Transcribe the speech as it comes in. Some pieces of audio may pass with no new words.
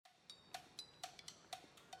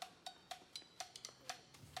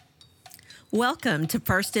Welcome to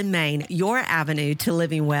First in Main, your avenue to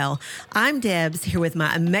living well. I'm Debs, here with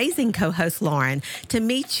my amazing co-host Lauren, to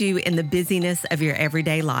meet you in the busyness of your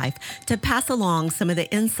everyday life, to pass along some of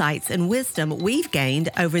the insights and wisdom we've gained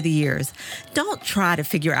over the years. Don't try to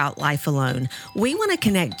figure out life alone. We want to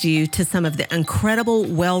connect you to some of the incredible,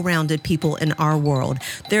 well-rounded people in our world.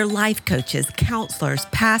 They're life coaches, counselors,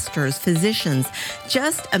 pastors, physicians,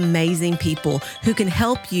 just amazing people who can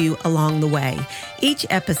help you along the way. Each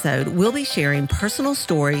episode, we'll be sharing personal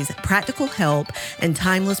stories, practical help, and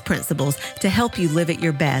timeless principles to help you live at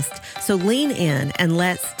your best. So lean in and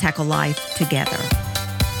let's tackle life together.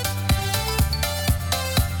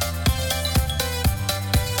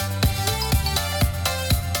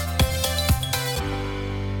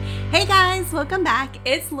 Hey guys, welcome back.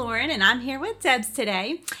 It's Lauren and I'm here with Debs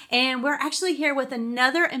today. And we're actually here with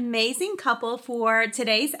another amazing couple for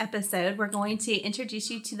today's episode. We're going to introduce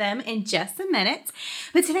you to them in just a minute.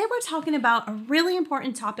 But today we're talking about a really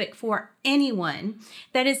important topic for anyone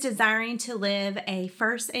that is desiring to live a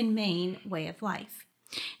first and main way of life.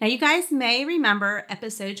 Now you guys may remember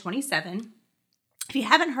episode 27. If you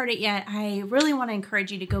haven't heard it yet, I really want to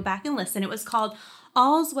encourage you to go back and listen. It was called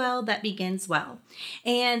All's Well That Begins Well.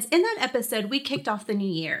 And in that episode, we kicked off the new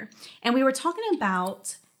year and we were talking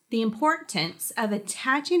about the importance of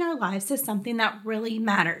attaching our lives to something that really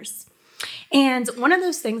matters. And one of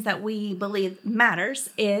those things that we believe matters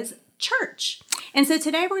is church. And so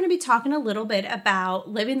today we're going to be talking a little bit about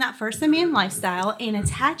living that first in man lifestyle and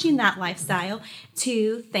attaching that lifestyle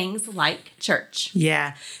to things like church.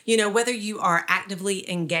 Yeah. You know, whether you are actively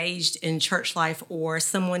engaged in church life or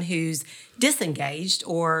someone who's disengaged,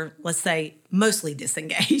 or let's say mostly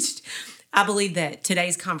disengaged, I believe that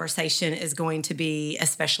today's conversation is going to be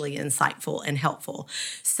especially insightful and helpful.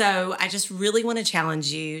 So I just really want to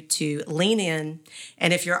challenge you to lean in.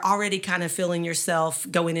 And if you're already kind of feeling yourself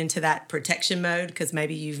going into that protection mode, because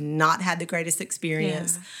maybe you've not had the greatest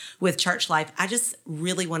experience with church life, I just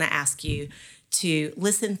really want to ask you to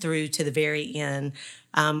listen through to the very end.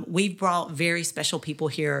 We've brought very special people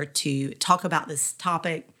here to talk about this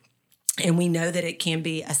topic. And we know that it can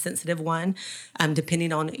be a sensitive one,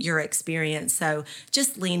 depending on your experience. So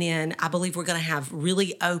just lean in. I believe we're going to have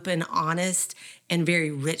really open, honest, and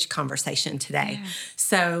very rich conversation today. Yeah.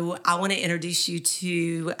 So I want to introduce you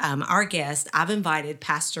to our guest. I've invited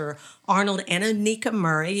Pastor Arnold and Anika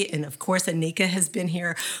Murray. And of course, Anika has been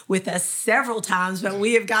here with us several times, but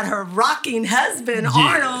we have got her rocking husband,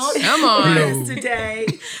 Arnold, Come on. with us today.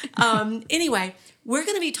 Anyway, we're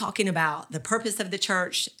going to be talking about the purpose of the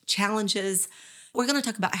church, challenges. We're going to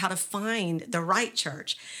talk about how to find the right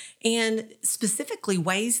church and specifically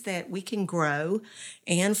ways that we can grow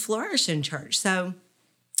and flourish in church. So,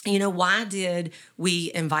 you know, why did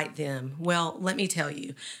we invite them? Well, let me tell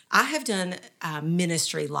you, I have done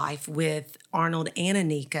ministry life with Arnold and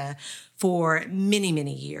Anika for many,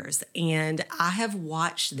 many years, and I have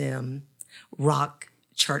watched them rock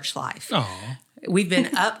church life. Aww. We've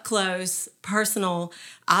been up close, personal.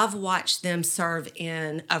 I've watched them serve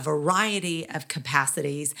in a variety of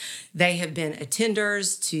capacities. They have been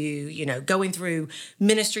attenders to, you know, going through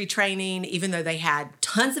ministry training, even though they had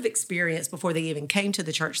tons of experience before they even came to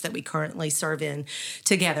the church that we currently serve in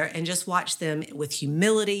together, and just watch them with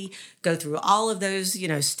humility go through all of those, you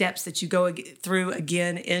know, steps that you go through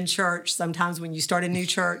again in church, sometimes when you start a new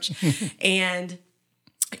church. And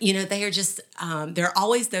you know, they are just, they're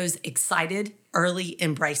always those excited early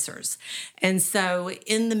embracers. And so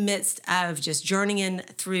in the midst of just journeying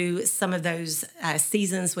through some of those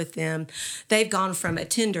seasons with them, they've gone from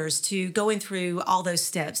attenders to going through all those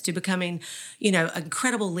steps to becoming, you know,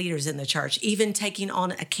 incredible leaders in the church, even taking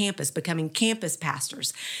on a campus, becoming campus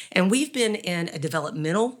pastors. And we've been in a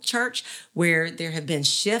developmental church where there have been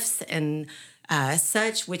shifts and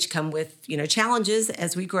such, which come with, you know, challenges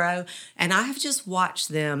as we grow. And I have just watched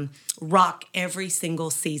them rock every single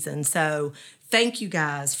season. So thank you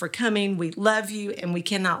guys for coming. We love you, and we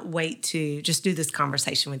cannot wait to just do this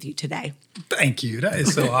conversation with you today. Thank you. That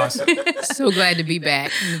is so awesome. So glad to be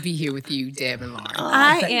back and to be here with you, Deb and Lauren.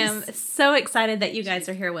 I am so excited that you guys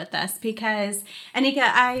are here with us because, Anika,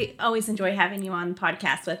 I always enjoy having you on the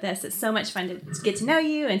podcast with us. It's so much fun to get to know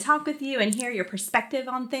you and talk with you and hear your perspective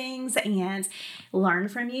on things and learn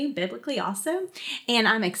from you biblically also. And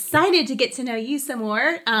I'm excited to get to know you some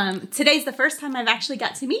more. Today's the first time I've actually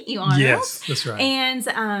got to meet you, Arnold. Yes, that's right.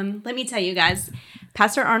 And let me tell you guys,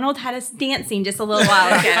 Pastor Arnold had us dancing just a little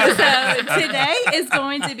while ago. So today is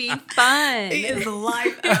going to be fun. He is the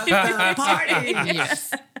life of the party.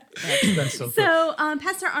 Yes. That's so cool. So,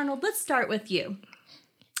 Pastor Arnold, let's start with you.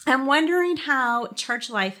 I'm wondering how church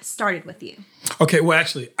life started with you. Okay, well,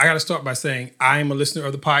 actually, I got to start by saying I am a listener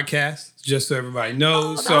of the podcast, just so everybody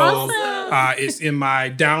knows. It's in my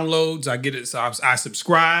downloads. I get it. So I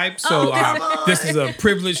subscribe. So this is a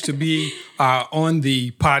privilege to be on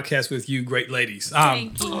the podcast with you, great ladies.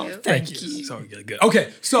 Thank you. Thank you. So good.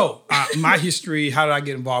 Okay, so my history. How did I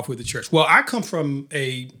get involved with the church? Well, I come from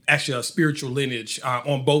actually a spiritual lineage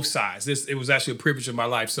on both sides. It was actually a privilege of my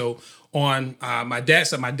life. So on my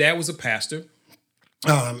dad's side, my dad was a pastor.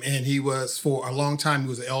 And he was, for a long time, he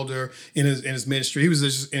was an elder in his ministry. He was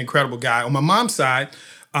just an incredible guy. On my mom's side,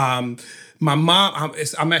 my mom,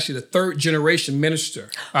 I'm actually the third generation minister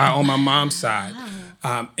on my mom's side.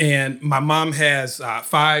 And my mom has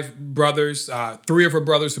 5 brothers. 3 of her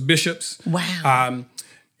brothers are bishops. Wow.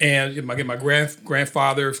 And my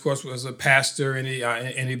grandfather, of course, was a pastor and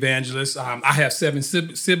an evangelist. I have 7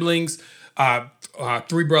 siblings.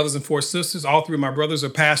 3 brothers and 4 sisters. All 3 of my brothers are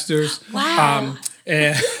pastors. Wow.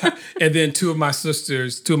 And then 2 of my 4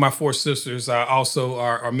 sisters also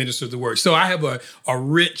are ministers of the word. So I have a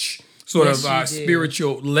rich sort of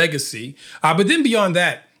spiritual legacy. But then beyond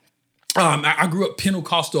that, I grew up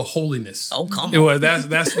Pentecostal holiness. Oh, come on.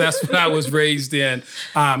 That's what I was raised in.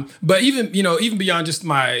 But even beyond just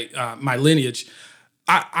my lineage,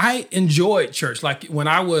 I enjoyed church. Like when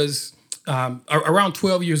I was around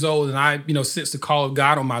 12 years old, and I sensed the call of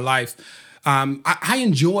God on my life. I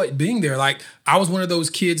enjoyed being there. Like I was one of those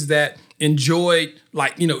kids that enjoyed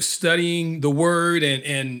studying the word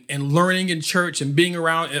and learning in church and being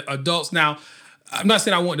around adults. Now, I'm not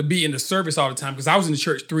saying I wanted to be in the service all the time because I was in the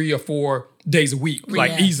church 3 or 4 days a week,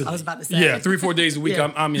 easily. I was about to say. Yeah, 3 or 4 days a week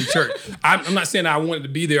I'm in church. I'm not saying I wanted to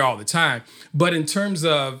be there all the time, but in terms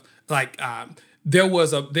of there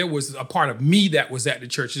was a part of me that was at the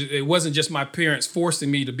church. It wasn't just my parents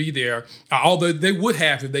forcing me to be there, although they would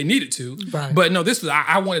have if they needed to. Right. But no, this was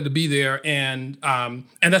I wanted to be there, and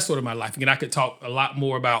that's sort of my life. Again, I could talk a lot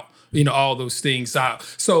more about all those things.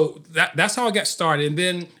 So that's how I got started, and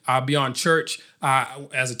then beyond church.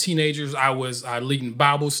 As a teenager, I was leading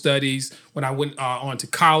Bible studies. When I went on to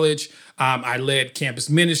college, I led campus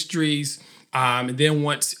ministries. And then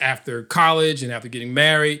once after college and after getting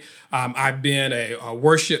married, I've been a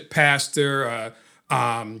worship pastor.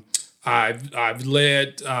 I've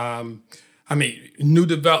led,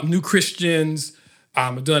 new Christians.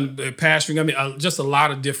 I've done pastoring. Just a lot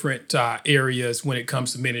of different areas when it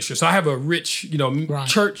comes to ministry. So I have a rich,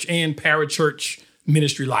 church and parachurch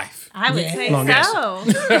ministry life. I would say Long so.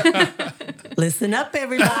 Listen up,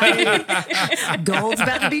 everybody. Gold's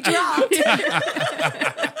about to be dropped.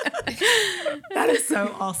 That is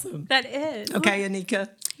so awesome. That is. Okay, Anika.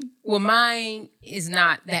 Well, mine is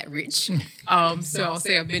not that rich. So I'll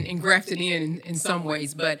say I've been engrafted in some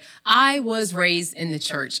ways, but I was raised in the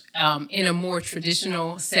church in a more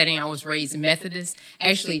traditional setting. I was raised Methodist.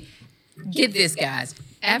 Actually, get this, guys.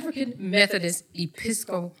 African Methodist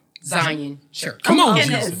Episcopal Zion Church. Come on,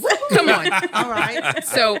 Jesus. Come on. All right.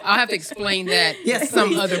 So I'll have to explain that Yes, at some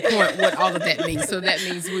please. other point what all of that means. So that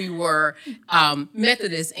means we were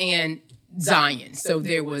Methodist and Zion. So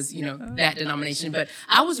there was, that denomination. But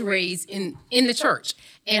I was raised in the church.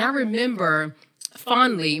 And I remember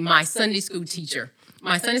fondly my Sunday school teacher.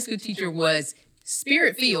 My Sunday school teacher was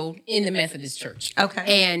Spirit-filled in the Methodist church.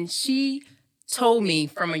 Okay. And she told me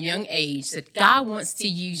from a young age that God wants to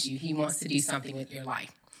use you. He wants to do something with your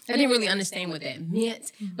life. I didn't really understand what that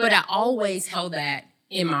meant, but I always held that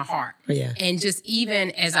in my heart. Yeah. And just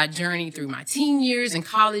even as I journeyed through my teen years and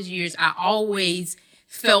college years, I always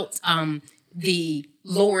felt the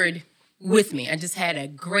Lord with me. I just had a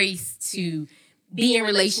grace to be in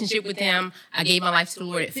relationship with him. I gave my life to the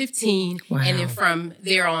Lord at 15. Wow. And then from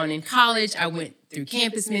there on in college, I went through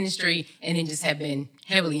campus ministry and then just have been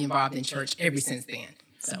heavily involved in church ever since then.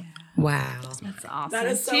 So. Wow. That's awesome. That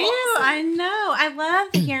is so too. awesome. I know. I love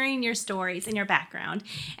hearing your stories and your background.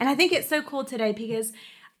 And I think it's so cool today because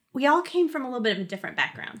we all came from a little bit of a different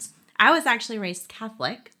backgrounds. I was actually raised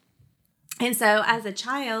Catholic. And so as a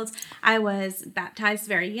child, I was baptized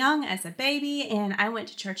very young as a baby, and I went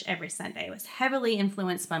to church every Sunday. I was heavily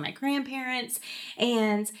influenced by my grandparents.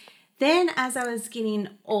 And then as I was getting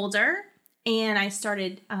older and I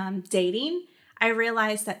started dating, I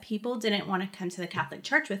realized that people didn't want to come to the Catholic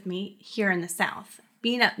Church with me here in the South.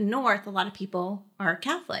 Being up north, a lot of people are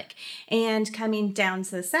Catholic. And coming down to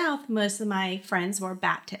the South, most of my friends were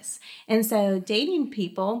Baptists. And so dating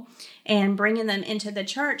people and bringing them into the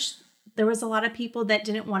church, there was a lot of people that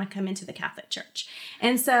didn't want to come into the Catholic Church.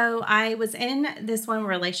 And so I was in this one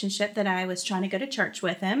relationship that I was trying to go to church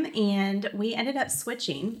with him, and we ended up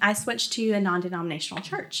switching. I switched to a non-denominational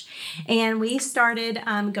church, and we started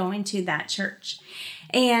going to that church.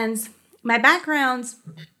 And my background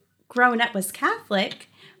growing up was Catholic.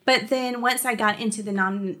 But then once I got into the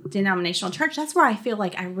non-denominational church, that's where I feel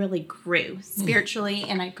like I really grew spiritually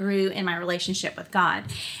and I grew in my relationship with God.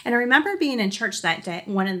 And I remember being in church that day,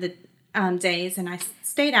 one of the days, and I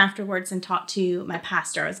stayed afterwards and talked to my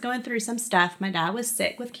pastor. I was going through some stuff. My dad was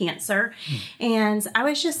sick with cancer, and I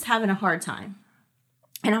was just having a hard time.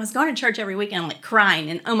 And I was going to church every weekend, like crying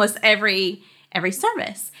in almost every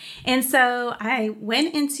service. And so I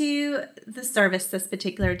went into the service this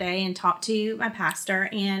particular day and talked to my pastor,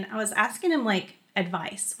 and I was asking him like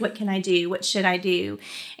advice. What can I do? What should I do?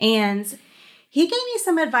 And he gave me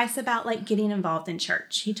some advice about like getting involved in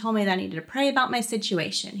church. He told me that I needed to pray about my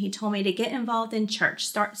situation. He told me to get involved in church,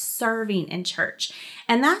 start serving in church.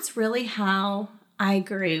 And that's really how I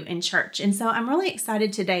grew in church. And so I'm really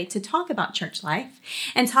excited today to talk about church life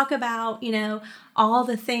and talk about, all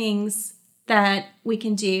the things that we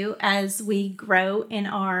can do as we grow in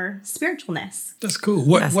our spiritualness. That's cool.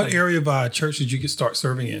 What area of church did you start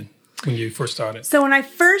serving in when you first started? So when I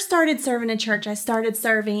first started serving in church, I started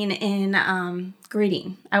serving in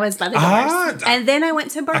greeting. I was by the doors. And then I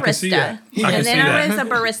went to barista. And then I was a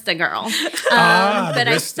barista girl. But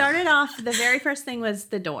I started off, the very first thing was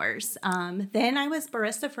the doors. Then I was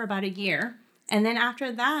barista for about a year. And then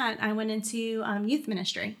after that, I went into youth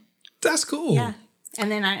ministry. That's cool. Yeah. And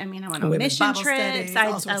then I went on mission trips.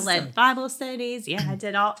 I led Bible studies. Yeah, I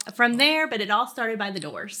did all from there, but it all started by the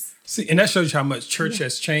doors. See, and that shows you how much church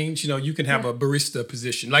has changed. You can have a barista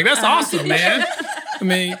position. Like, that's awesome, man. I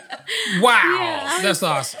mean, wow. That's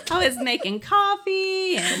awesome. I was making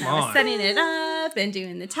coffee and I was setting it up and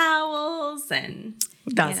doing the towels and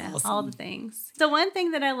awesome. All the things. The one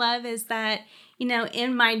thing that I love is that,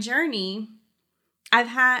 in my journey,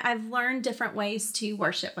 I've learned different ways to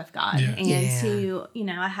worship with God and to,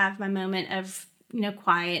 I have my moment of,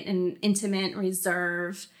 quiet and intimate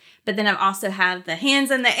reserve, but then I've also have the hands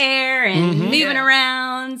in the air and moving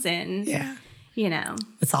around and,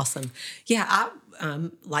 It's awesome. Yeah. I,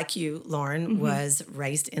 like you, Lauren, was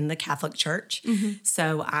raised in the Catholic Church.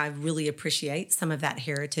 So I really appreciate some of that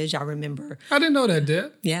heritage. I remember. I didn't know that,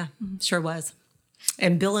 Deb. Yeah, sure was.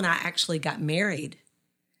 And Bill and I actually got married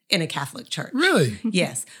in a Catholic church. Really?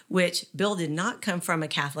 Yes, which Bill did not come from a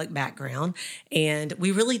Catholic background. And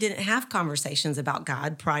we really didn't have conversations about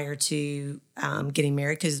God prior to getting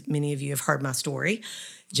married, because many of you have heard my story.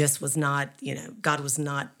 Just was not, God was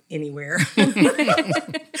not anywhere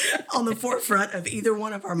on the forefront of either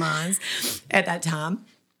one of our minds at that time.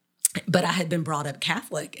 But I had been brought up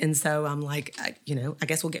Catholic. And so I'm like, I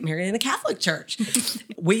guess we'll get married in a Catholic church.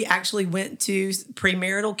 We actually went to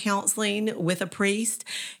premarital counseling with a priest.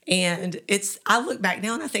 And I look back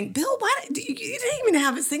now and I think, Bill, you didn't even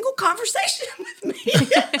have a single conversation with me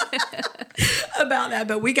about that.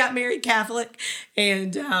 But we got married Catholic.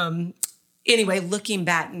 And anyway, looking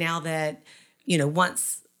back now that,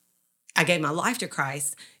 once I gave my life to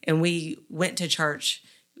Christ and we went to church.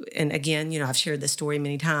 And again, I've shared this story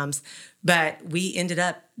many times, but we ended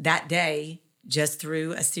up that day, just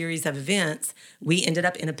through a series of events, we ended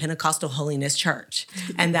up in a Pentecostal holiness church.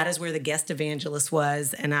 And that is where the guest evangelist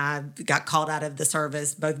was. And I got called out of the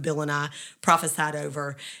service. Both Bill and I prophesied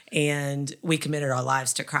over, and we committed our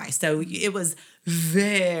lives to Christ. So it was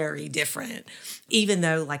very different, even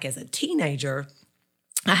though, like, as a teenager,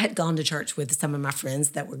 I had gone to church with some of my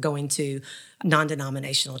friends that were going to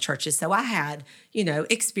non-denominational churches. So I had,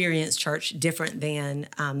 experienced church different than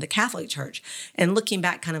the Catholic Church. And looking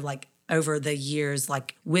back kind of like over the years,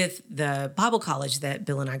 like with the Bible college that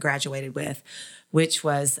Bill and I graduated with, which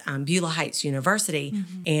was Beulah Heights University.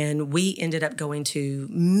 And we ended up going to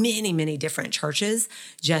many, many different churches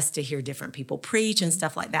just to hear different people preach and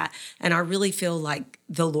stuff like that. And I really feel like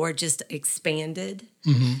the Lord just expanded,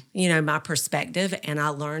 my perspective. And I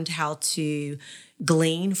learned how to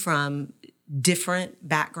glean from different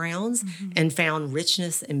backgrounds and found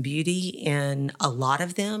richness and beauty in a lot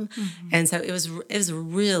of them. And so it was a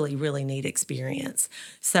really, really neat experience.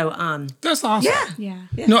 So that's awesome. Yeah.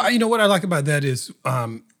 No, what I like about that is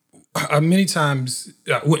many times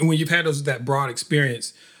when you've had that broad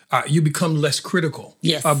experience, you become less critical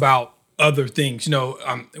about other things.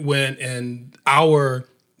 When in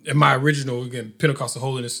my original, again, Pentecostal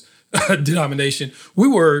holiness denomination, we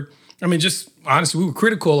were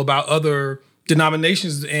critical about other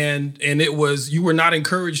denominations, and it was, you were not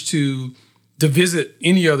encouraged to visit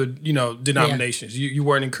any other, denominations. You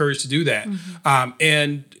weren't encouraged to do that.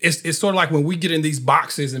 And it's sort of like when we get in these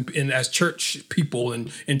boxes and as church people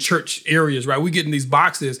and in church areas, right? We get in these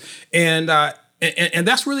boxes and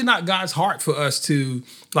that's really not God's heart for us to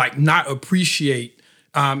like not appreciate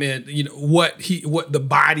and what the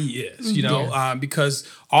body is, because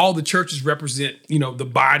all the churches represent, the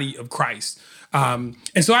body of Christ. And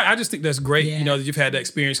so I just think that's great, that you've had that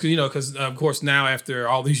experience because of course now after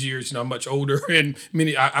all these years, I'm much older and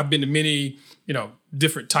I've been to many,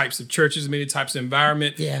 different types of churches, many types of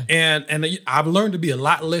environment. Yeah. And I've learned to be a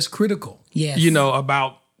lot less critical,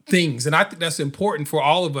 about things. And I think that's important for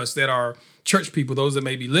all of us that are church people, those that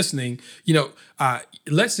may be listening,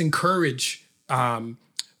 let's encourage,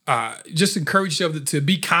 just encourage each other to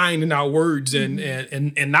be kind in our words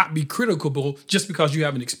and not be critical just because you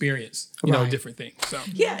haven't experienced, different things. So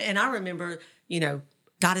yeah, and I remember,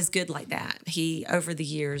 God is good like that. He, over the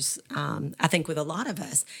years, I think with a lot of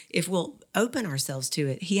us, if we'll open ourselves to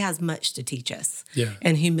it, he has much to teach us. Yeah.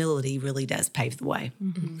 And humility really does pave the way.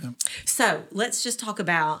 Yeah. So let's just talk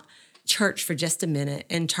about church for just a minute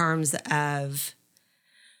in terms of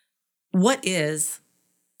what is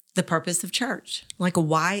the purpose of church? Like,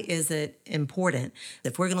 why is it important?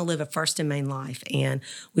 If we're going to live a first and main life and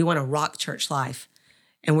we want to rock church life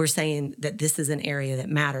and we're saying that this is an area that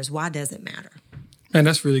matters, why does it matter? Man,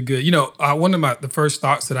 that's really good. One of the first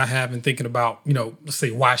thoughts that I have in thinking about, let's say,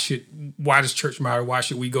 why does church matter? Why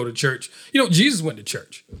should we go to church? Jesus went to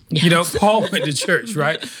church. Paul went to church,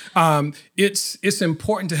 right? It's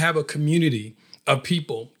important to have a community of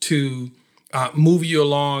people to move you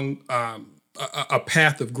along a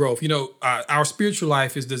path of growth. Our spiritual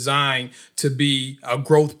life is designed to be a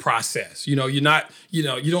growth process. You're not, you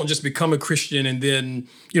don't just become a Christian and then,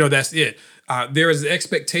 that's it. There is an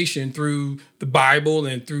expectation through the Bible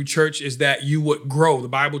and through church is that you would grow. The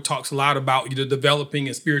Bible talks a lot about developing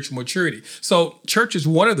and spiritual maturity. So church is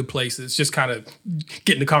one of the places, just kind of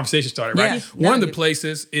getting the conversation started, right? Yeah. One of the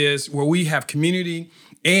places is where we have community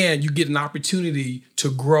and you get an opportunity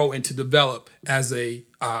to grow and to develop as a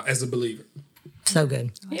believer. So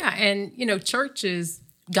good. Yeah, and church is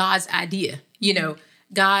God's idea.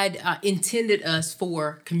 God intended us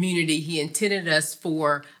for community. He intended us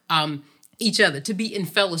for each other, to be in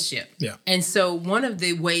fellowship. Yeah. And so one of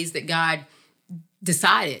the ways that God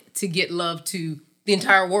decided to get love to the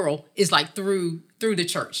entire world is like through the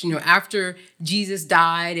church. After Jesus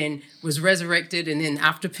died and was resurrected, and then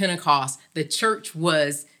after Pentecost, the church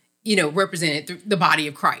was, represented through the body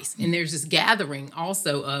of Christ. And there's this gathering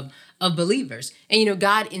also of believers. And,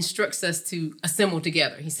 God instructs us to assemble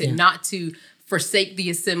together. He said not to forsake the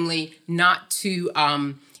assembly, not to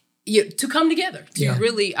come together, to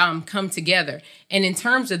really come together. And in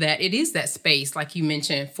terms of that, it is that space, like you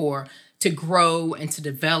mentioned, to grow and to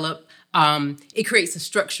develop. It creates a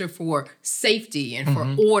structure for safety and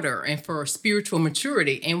for order and for spiritual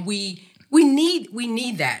maturity. And we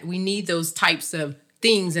need that. We need those types of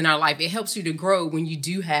things in our life. It helps you to grow when you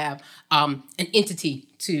do have an entity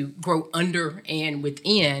to grow under and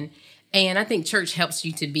within. And I think church helps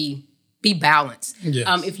you to be balanced.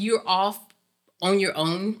 Yes. If you're off on your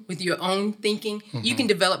own with your own thinking, you can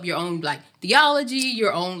develop your own theology,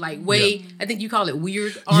 your own way. Yeah. I think you call it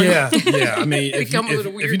weird. Yeah. I mean, if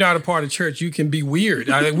you're not a part of church, you can be weird.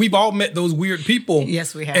 We've all met those weird people.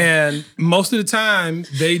 Yes, we have. And most of the time,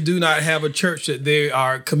 they do not have a church that they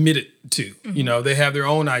are committed to. They have their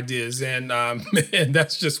own ideas, and and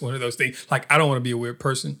that's just one of those things. I don't want to be a weird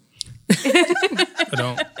person. I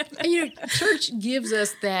don't. And church gives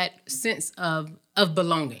us that sense of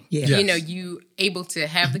belonging. Yeah. Yes. You able to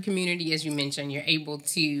have the community, as you mentioned. You're able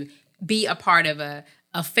to be a part of a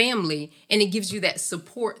family, and it gives you that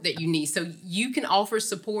support that you need. So you can offer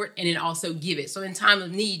support and then also give it. So in time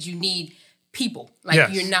of need, you need people.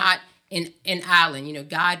 You're not an island.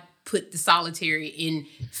 God put the solitary in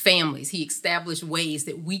families. He established ways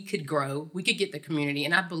that we could grow, we could get the community.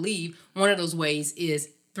 And I believe one of those ways is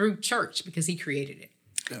through church, because he created it.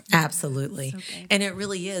 Absolutely. So good. And it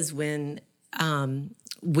really is when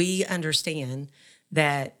we understand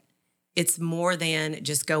that it's more than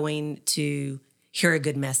just going to hear a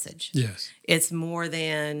good message. Yes. It's more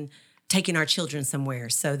than taking our children somewhere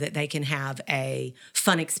so that they can have a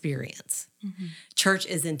fun experience. Church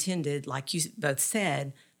is intended, like you both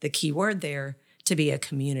said, the key word there, to be a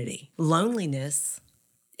community. Loneliness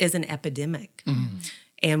is an epidemic.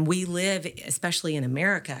 And we live, especially in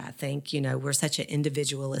America, I think, we're such an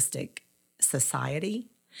individualistic society,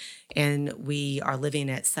 and we are living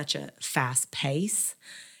at such a fast pace.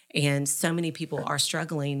 And so many people are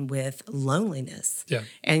struggling with loneliness. Yeah.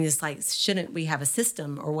 And it's shouldn't we have a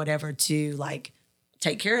system or whatever to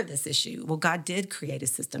take care of this issue? Well, God did create a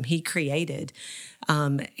system. He created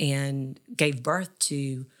and gave birth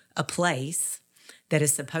to a place that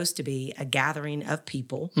is supposed to be a gathering of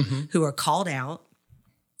people who are called out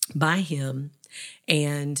by him,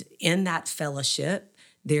 and in that fellowship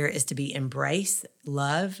There is to be embrace,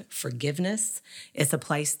 love, forgiveness. It's a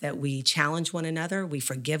place that we challenge one another, we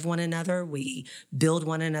forgive one another, we build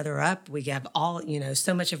one another up. We have all,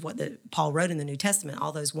 so much of what Paul wrote in the New Testament,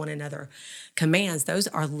 all those one another commands, those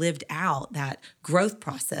are lived out, that growth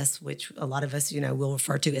process, which a lot of us, will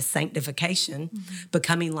refer to as sanctification,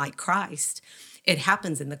 becoming like Christ. It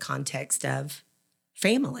happens in the context of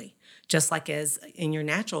family. Just like as in your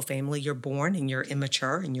natural family, you're born and you're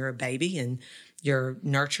immature and you're a baby and you're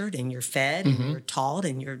nurtured and you're fed and you're taught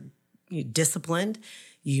and you're disciplined.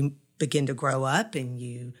 You begin to grow up and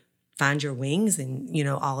you find your wings and,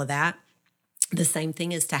 all of that. The same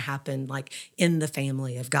thing is to happen like in the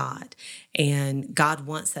family of God. And God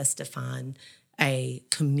wants us to find a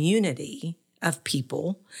community of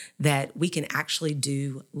people that we can actually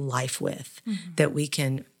do life with, that we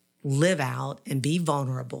can live out and be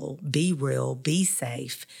vulnerable, be real, be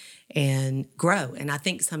safe, and grow. And I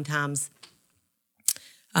think sometimes,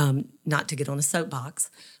 not to get on a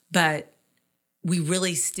soapbox, but we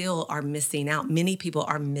really still are missing out. Many people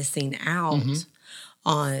are missing out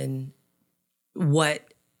on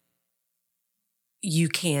what you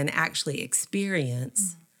can actually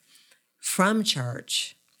experience from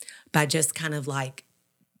church by just kind of like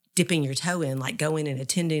dipping your toe in, like going and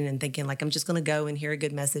attending and thinking like, I'm just going to go and hear a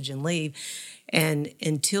good message and leave. And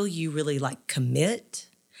until you really like commit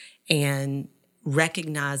and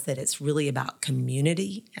recognize that it's really about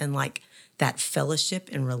community and like that fellowship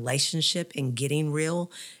and relationship and getting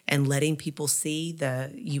real and letting people see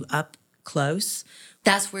you up close,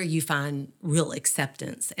 that's where you find real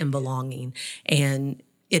acceptance and belonging. And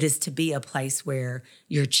it is to be a place where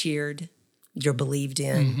you're cheered, you're believed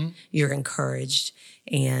in, you're encouraged,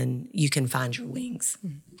 and you can find your wings.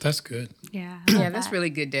 That's good. Yeah. Yeah, that's really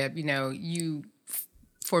good, Deb.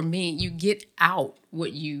 For me, you get out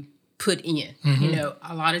what you put in.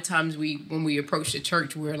 A lot of times when we approach the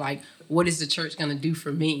church, we're like, what is the church going to do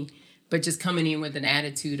for me? But just coming in with an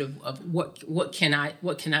attitude of what can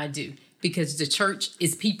I do? Because the church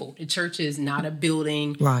is people. The church is not a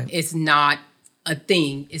building. Right. It's not a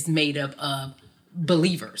thing. It's made up of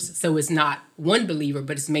believers. So it's not one believer,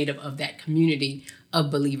 but it's made up of that community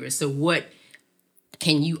of believers. So what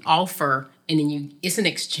can you offer? And then it's an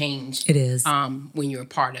exchange. It is. When you're a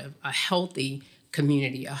part of a healthy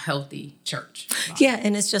community, a healthy church. Yeah,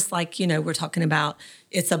 and it's just like, we're talking about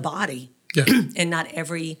it's a body. Yeah. And not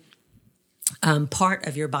every part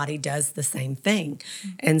of your body does the same thing.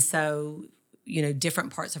 And so,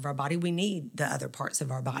 different parts of our body, we need the other parts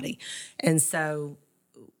of our body. And so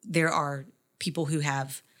there are people who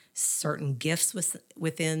have certain gifts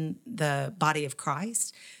within the body of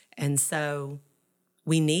Christ. And so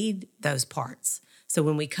we need those parts. So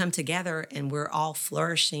when we come together and we're all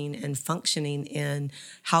flourishing and functioning in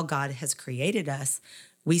how God has created us,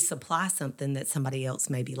 we supply something that somebody else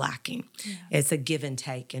may be lacking. Yeah. It's a give and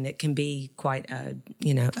take, and it can be quite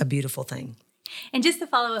a beautiful thing. And just to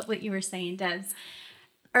follow up what you were saying, Debs,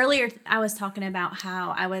 earlier I was talking about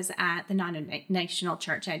how I was at the non-denominational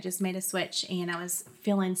church. I just made a switch, and I was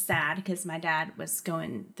feeling sad because my dad was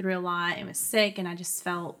going through a lot and was sick, and I just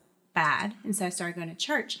felt bad. And so I started going to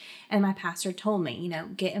church, and my pastor told me,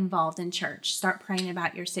 get involved in church, start praying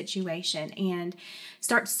about your situation, and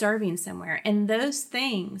start serving somewhere. And those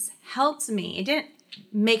things helped me. It didn't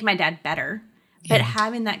make my dad better, but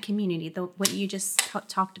having that community, what you just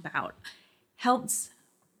talked about, helped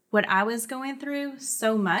what I was going through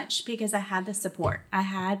so much because I had the support. I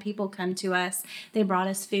had people come to us. They brought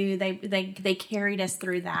us food. They carried us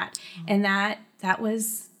through that. And that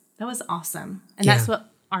was awesome. And that's what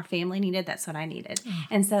our family needed. That's what I needed.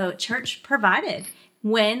 And so church provided.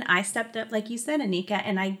 When I stepped up, like you said, Anika,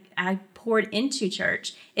 and I poured into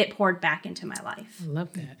church, it poured back into my life. I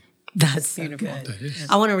love that. That's so good.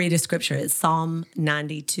 I want to read a scripture. It's Psalm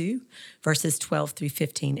 92, verses 12 through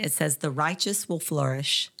 15. It says, "The righteous will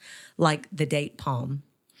flourish like the date palm.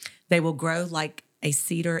 They will grow like a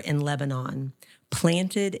cedar in Lebanon.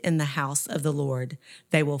 Planted in the house of the Lord,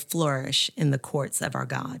 they will flourish in the courts of our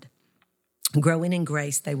God. Growing in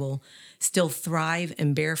grace, they will still thrive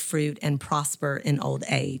and bear fruit and prosper in old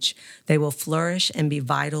age. They will flourish and be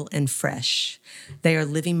vital and fresh. They are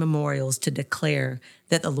living memorials to declare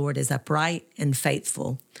that the Lord is upright and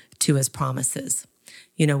faithful to his promises."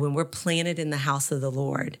 When we're planted in the house of the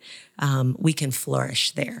Lord, we can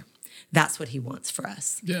flourish there. That's what he wants for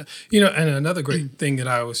us. Yeah. And another great thing that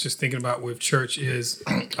I was just thinking about with church is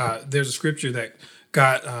there's a scripture that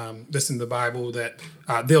God, that's in the Bible that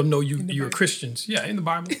they'll know you're Christians. Yeah, in the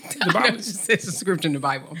Bible. The Bible. It's a scripture in the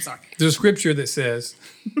Bible. I'm sorry. There's a scripture that says,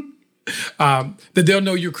 that they'll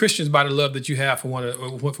know you're Christians by the love that you have for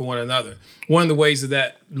one another. One of the ways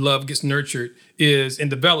that love gets nurtured is and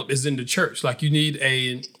developed is in the church. Like you need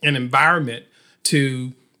an environment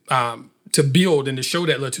to build and to show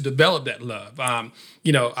that love, to develop that love.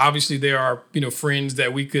 Obviously there are, friends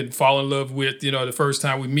that we could fall in love with, the first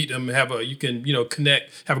time we meet them,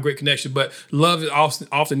 connect, have a great connection. But love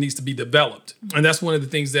often needs to be developed. And that's one of the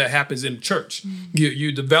things that happens in church.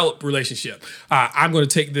 You develop relationship. I'm going to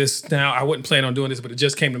take this now. I wasn't planning on doing this, but it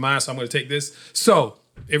just came to mind. So I'm going to take this. So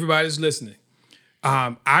everybody's listening.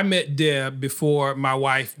 I met Deb before my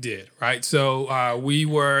wife did, right? So we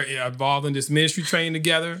were involved in this ministry training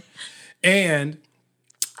together. And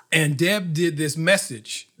Deb did this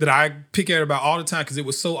message that I pick at her about all the time because it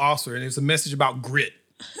was so awesome. And it was a message about grit.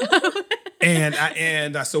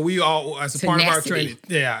 So we all, as a part of our training,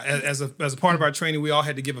 as a part of our training, we all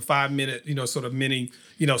had to give a 5-minute, sort of mini,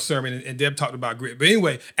 sermon. And Deb talked about grit. But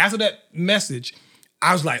anyway, after that message,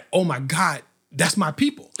 I was like, oh my God, that's my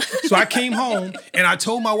people. So I came home and I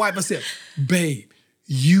told my wife, I said, babe,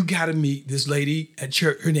 you got to meet this lady at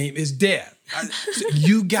church. Her name is Deb.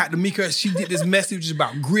 You got to meet her. She did this message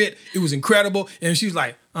about grit. It was incredible. And she was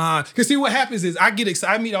like, because see what happens is I get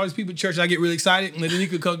excited. I meet all these people at church. And I get really excited. And then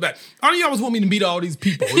Nika comes back. Oh, you always want me to meet all these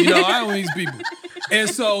people. I don't want these people. And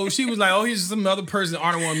so she was like, oh, here's some other person that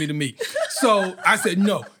Arnold wanted me to meet. So I said,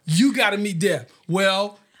 no, you got to meet Deb.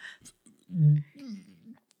 Well,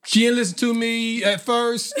 she didn't listen to me at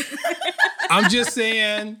first. I'm just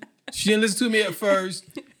saying, she didn't listen to me at first.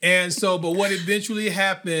 And so, but what eventually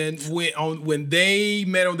happened when they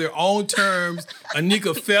met on their own terms,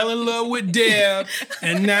 Anika fell in love with Deb,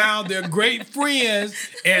 and now they're great friends.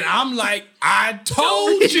 And I'm like, I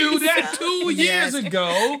told you that 2 years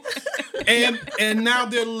ago. And now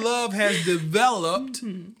their love has developed,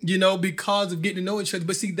 because of getting to know each other.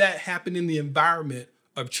 But see, that happened in the environment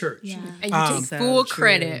of church. Yeah. And you take full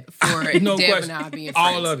credit for no Deb question. and I being friends.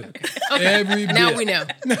 All of it. Okay. Every bit. Now we know.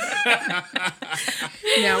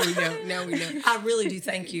 Now we know. I really do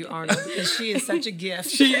thank you, Arnold, because she is such a gift.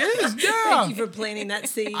 She is, yeah. Thank you for planting that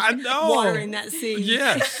seed. I know. Watering that seed.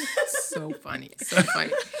 Yes. So funny.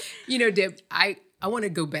 Deb, I want to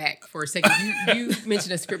go back for a second. You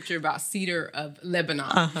mentioned a scripture about cedar of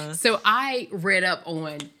Lebanon. Uh-huh. So I read up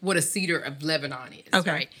on what a cedar of Lebanon is,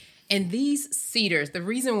 okay. Right? And these cedars, the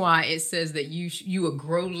reason why it says that you will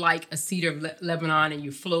grow like a cedar of Lebanon and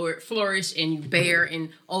you flourish and you bear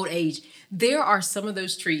in old age, there are some of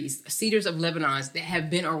those trees, cedars of Lebanon, that have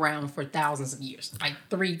been around for thousands of years, like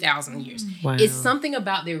 3,000 years. Wow. It's something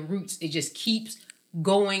about their roots. It just keeps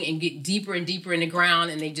going and get deeper and deeper in the ground,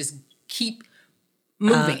 and they just keep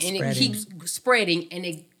moving and it keeps spreading and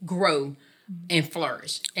they grow and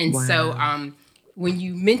flourish. And so when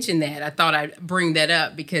you mentioned that, I thought I'd bring that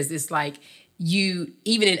up because it's like even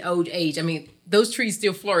in old age, I mean, those trees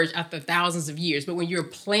still flourish after thousands of years, but when you're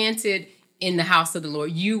planted in the house of the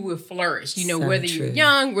Lord, you will flourish. Whether you're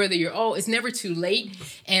young, whether you're old, it's never too late.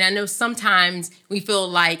 And I know sometimes we feel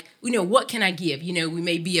like, what can I give? We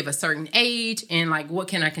may be of a certain age and like, what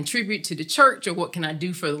can I contribute to the church or what can I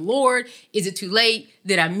do for the Lord? Is it too late?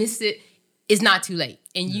 Did I miss it? It's not too late.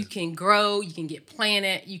 And you can grow, you can get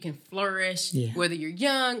planted, you can flourish, whether you're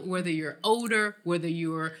young, whether you're older, whether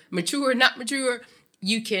you're mature, not mature,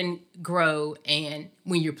 you can grow and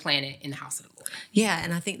when you're planted in the house of the Lord. Yeah,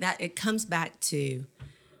 and I think that it comes back to,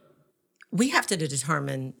 we have to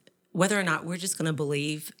determine whether or not we're just going to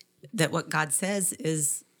believe that what God says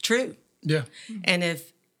is true. Yeah. And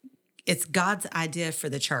if it's God's idea for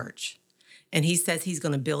the church, and he says he's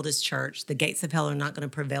going to build his church, the gates of hell are not going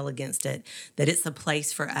to prevail against it, that it's a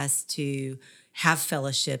place for us to have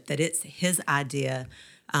fellowship, that it's his idea,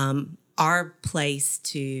 our place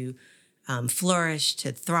to flourish,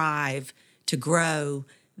 to thrive, to grow,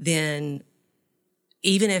 then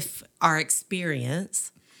even if our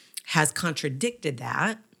experience has contradicted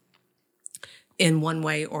that in one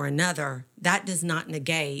way or another, that does not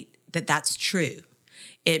negate that that's true.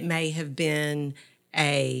 It may have been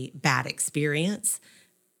a bad experience,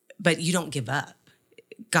 but you don't give up.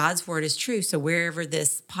 God's word is true. So wherever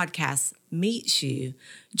this podcast meets you,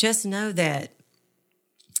 just know that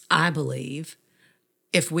I believe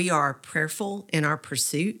if we are prayerful in our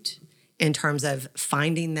pursuit, in terms of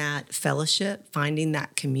finding that fellowship, finding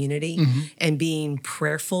that community, and being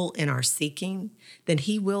prayerful in our seeking, then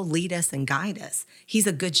he will lead us and guide us. He's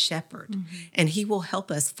a good shepherd, and he will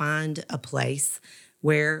help us find a place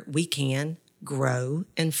where we can grow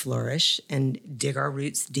and flourish and dig our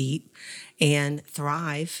roots deep and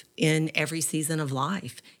thrive in every season of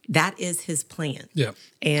life. That is his plan. Yeah.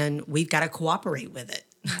 And we've got to cooperate with it,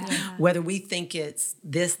 whether we think it's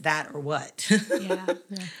this, that, or what. Yeah.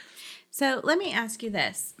 So let me ask you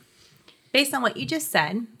this. Based on what you just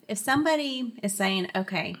said, if somebody is saying,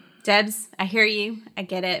 okay, Debs, I hear you. I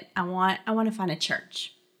get it. I want to find a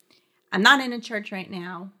church. I'm not in a church right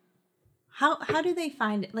now. How do they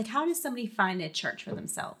find it? Like, how does somebody find a church for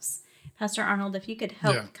themselves? Pastor Arnold, if you could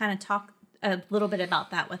help kind of talk a little bit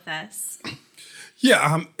about that with us.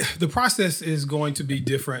 Yeah, the process is going to be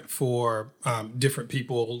different for different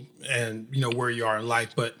people and, where you are in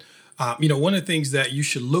life. But, one of the things that you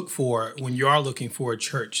should look for when you are looking for a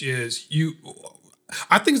church is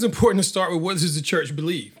I think it's important to start with what does the church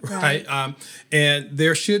believe, right? And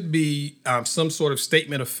there should be some sort of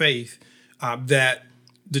statement of faith that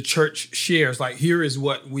the church shares, like, here is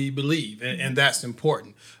what we believe, and that's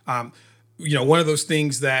important. One of those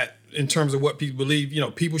things that, in terms of what people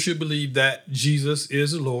believe, people should believe that Jesus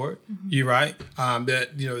is the Lord. You're right.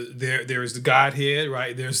 That there is the Godhead,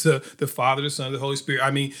 right? There's the Father, the Son, the Holy Spirit.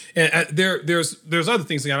 I mean, and there's other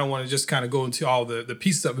things that I don't want to just kind of go into all the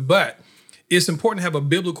pieces of it, but it's important to have a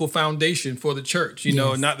biblical foundation for the church.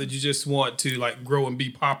 Not that you just want to like grow and be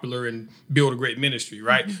popular and build a great ministry,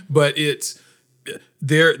 right? But it's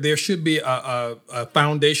there should be a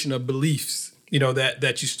foundation of beliefs,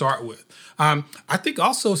 that you start with. I think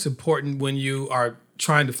also it's important when you are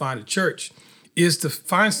trying to find a church is to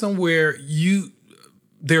find somewhere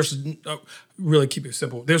really keep it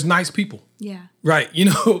simple. There's nice people. Yeah. Right.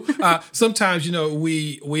 Sometimes,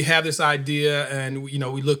 we have this idea and,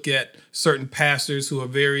 we look at certain pastors who are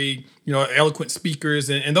very, eloquent speakers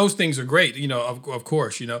and those things are great, of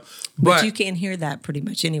course, But you can't hear that pretty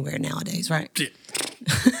much anywhere nowadays, right? Yeah.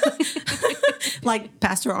 Like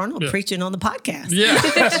Pastor Arnold preaching on the podcast. Yeah,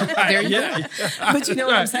 that's right. There you go. But you know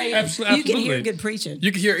what I'm saying? Absolutely. You can hear good preaching.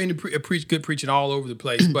 You can hear good preaching all over the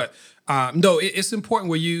place. But no, it's important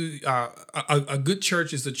where a good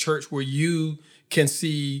church is a church where you can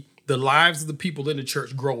see the lives of the people in the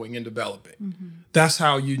church growing and developing. That's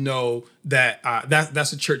how you know that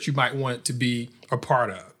that's a church you might want to be a part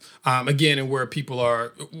of. Again, and where people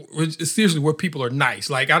are seriously where people are nice.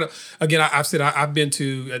 Like I've said I've been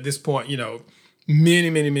to at this point, many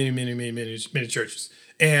churches,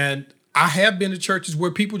 and I have been to churches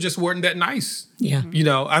where people just weren't that nice. Yeah.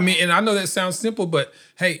 And I know that sounds simple, but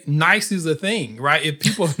hey, nice is a thing, right? If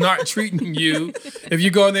people are not treating you, if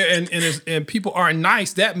you go in there and people aren't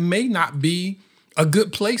nice, that may not be a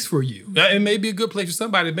good place for you. It may be a good place for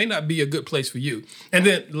somebody. It may not be a good place for you. And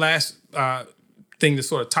then last thing that's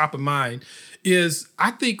sort of top of mind is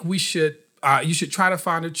I think you should try to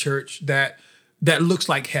find a church that looks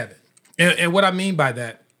like heaven. And what I mean by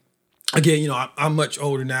that, again, I'm much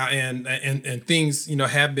older now and things,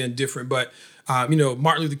 have been different. But,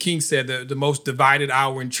 Martin Luther King said that the most divided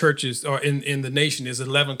hour in churches or in the nation is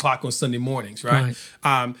 11 o'clock on Sunday mornings, right?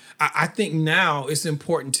 I think now it's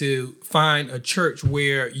important to find a church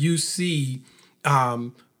where you see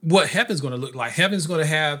what heaven's going to look like. Heaven's going to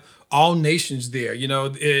have all nations there.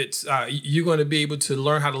 It's you're going to be able to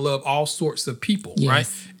learn how to love all sorts of people, right?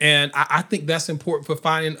 And I think that's important for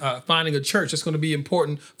finding a church. It's going to be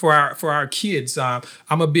important for our kids. I'm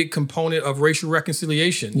a big component of racial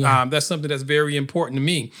reconciliation. That's something that's very important to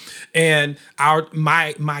me. And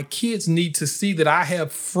my kids need to see that I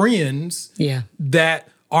have friends that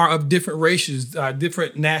are of different races,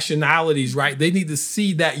 different nationalities, right? They need to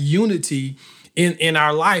see that unity in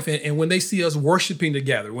our life. And when they see us worshiping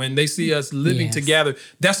together, when they see us living together,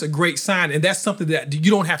 that's a great sign. And that's something that you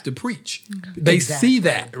don't have to preach. They see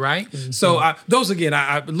that, right? So those, again,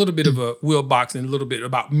 a little bit of a wheel box and a little bit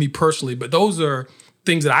about me personally, but those are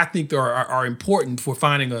things that I think are important for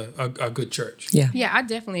finding a good church. Yeah, I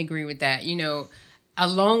definitely agree with that.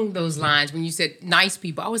 Along those lines, when you said nice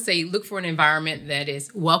people, I would say look for an environment that is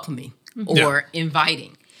welcoming or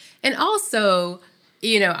inviting. And also,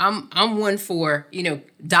 I'm one for,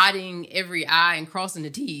 dotting every I and crossing the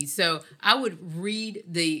T's. So I would read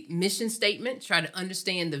the mission statement, try to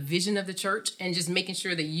understand the vision of the church, and just making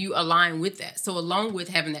sure that you align with that. So along with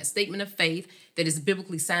having that statement of faith that is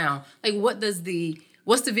biblically sound, like what's the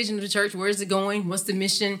vision of the church? Where is it going? What's the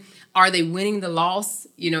mission? Are they winning the lost?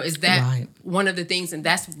 Is that one of the things? And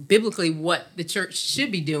that's biblically what the church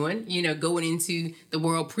should be doing, going into the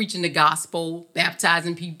world, preaching the gospel,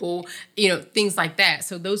 baptizing people, things like that.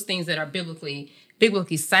 So those things that are biblically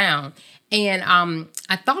sound. And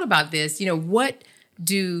I thought about this, what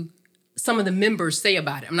do some of the members say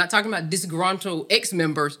about it? I'm not talking about disgruntled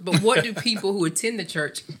ex-members, but what do people who attend the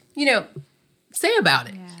church, say about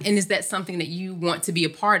it? And is that something that you want to be a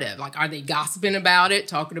part of? Like, are they gossiping about it,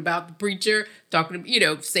 talking about the preacher,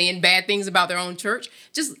 saying bad things about their own church?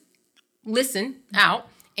 Just listen out,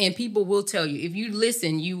 and people will tell you. If you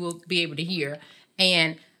listen, you will be able to hear.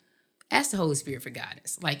 And ask the Holy Spirit for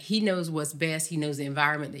guidance. Like, he knows what's best. He knows the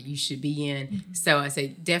environment that you should be in. Mm-hmm. So I say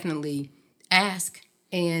definitely ask,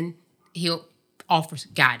 and he'll offer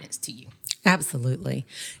guidance to you. Absolutely.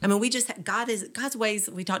 I mean, God's ways,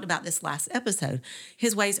 we talked about this last episode.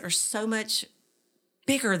 His ways are so much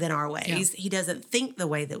bigger than our ways. Yeah. He doesn't think the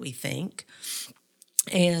way that we think.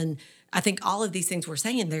 And I think all of these things we're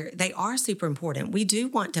saying, they are super important. We do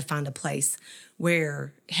want to find a place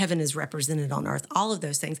where heaven is represented on earth, all of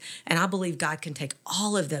those things. And I believe God can take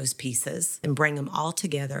all of those pieces and bring them all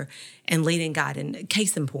together and lead and guide. And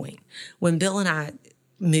case in point, when Bill and I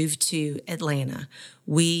moved to Atlanta,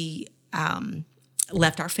 we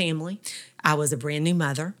left our family. I was a brand new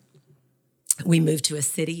mother. We moved to a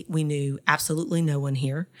city. We knew absolutely no one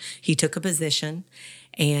here. He took a position,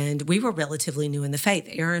 and we were relatively new in the faith.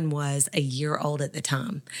 Aaron was a year old at the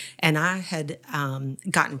time, and I had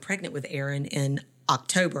gotten pregnant with Aaron in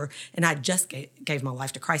October, and I just gave my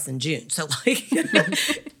life to Christ in June. So, like,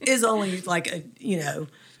 it's only like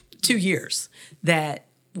 2 years that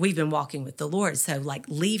we've been walking with the Lord. So, like,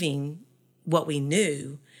 leaving what we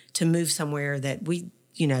knew to move somewhere that we,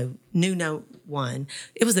 knew no one,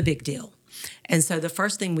 it was a big deal. And so the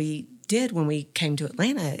first thing we did when we came to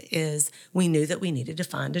Atlanta is we knew that we needed to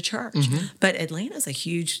find a church. Mm-hmm. But Atlanta's a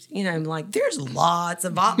huge, there's lots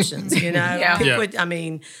of options, I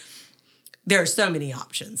mean, there are so many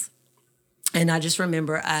options. And I just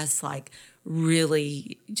remember us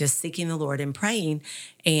really just seeking the Lord and praying.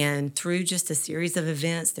 And through just a series of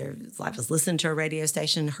events, I was listening to a radio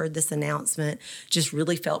station, heard this announcement, just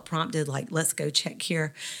really felt prompted, let's go check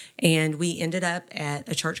here. And we ended up at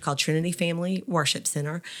a church called Trinity Family Worship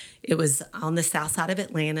Center. It was on the south side of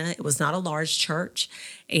Atlanta. It was not a large church.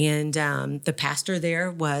 And the pastor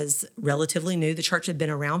there was relatively new. The church had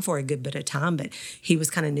been around for a good bit of time, but he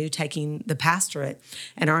was kind of new taking the pastorate.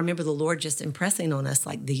 And I remember the Lord just impressing on us,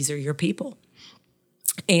 these are your people.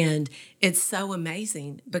 And it's so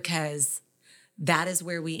amazing because that is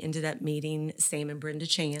where we ended up meeting Sam and Brenda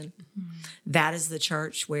Chan. Mm-hmm. That is the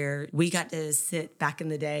church where we got to sit back in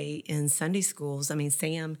the day in Sunday schools. I mean,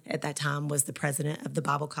 Sam at that time was the president of the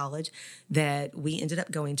Bible college that we ended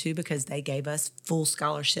up going to because they gave us full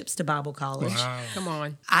scholarships to Bible college. Wow. Come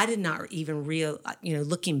on. I did not even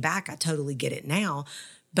looking back, I totally get it now,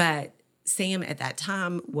 but Sam at that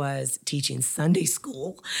time was teaching Sunday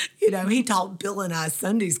school. He taught Bill and I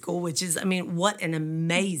Sunday school, which is, what an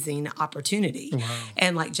amazing opportunity. Wow.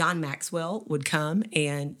 And John Maxwell would come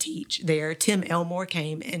and teach there. Tim Elmore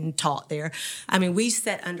came and taught there. We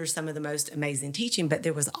sat under some of the most amazing teaching, but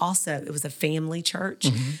it was a family church.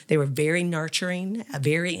 Mm-hmm. They were very nurturing,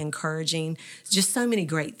 very encouraging, just so many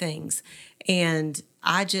great things. And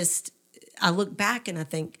I look back and I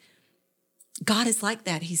think, God is like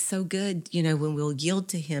that. He's so good, when we'll yield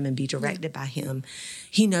to him and be directed by him.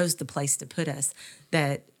 He knows the place to put us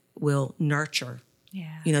that will nurture,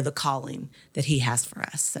 the calling that he has for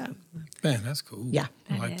us. So, man, that's cool. Yeah.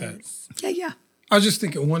 I like that. Yeah. I was just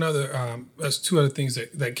thinking there's two other things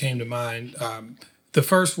that came to mind. The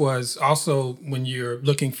first was also when you're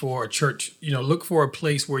looking for a church, look for a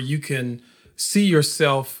place where you can see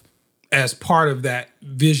yourself as part of that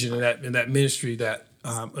vision and that ministry that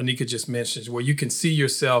Anika just mentioned, where you can see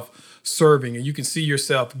yourself serving and you can see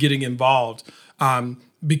yourself getting involved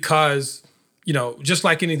because, just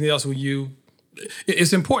like anything else,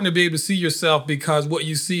 it's important to be able to see yourself because what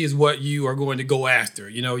you see is what you are going to go after.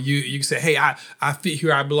 You say, hey, I fit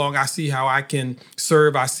here, I belong. I see how I can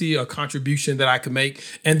serve. I see a contribution that I can make.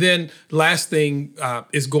 And then last thing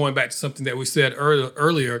is going back to something that we said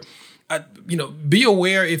earlier. Be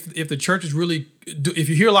aware if the church is really, if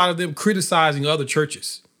you hear a lot of them criticizing other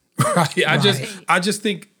churches, right? I just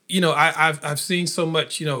think, I've seen so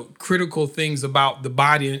much, critical things about the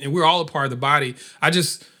body, and we're all a part of the body.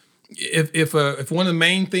 If one of the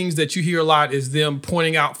main things that you hear a lot is them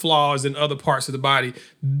pointing out flaws in other parts of the body,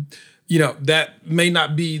 that may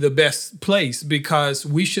not be the best place because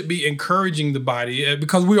we should be encouraging the body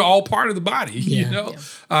because we're all part of the body,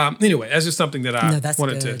 Anyway, that's just something that I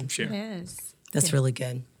wanted to share. It is. That's really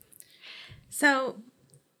good. So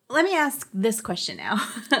let me ask this question now.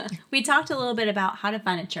 We talked a little bit about how to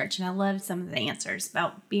find a church, and I loved some of the answers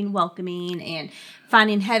about being welcoming and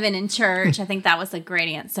finding heaven in church. I think that was a great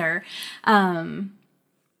answer. But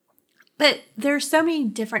there's so many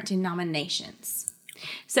different denominations.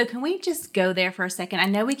 So can we just go there for a second? I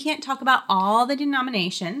know we can't talk about all the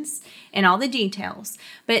denominations and all the details,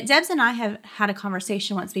 but Debs and I have had a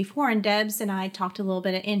conversation once before, and Debs and I talked a little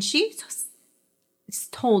bit, and she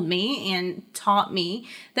told me and taught me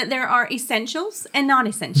that there are essentials and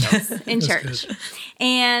non-essentials in church.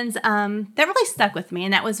 And that really stuck with me,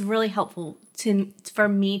 and that was really helpful for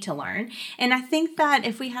me to learn. And I think that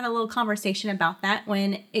if we had a little conversation about that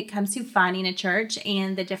when it comes to finding a church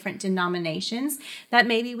and the different denominations, that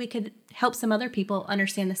maybe we could help some other people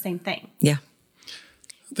understand the same thing. Yeah.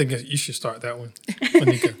 I think you should start that one,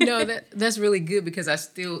 Anika. No, that's really good, because I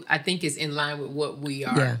think it's in line with what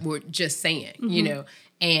we're just saying, you know,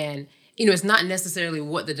 and it's not necessarily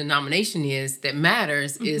what the denomination is that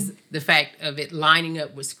matters, is the fact of it lining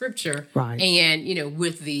up with scripture, right, and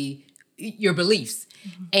with your beliefs,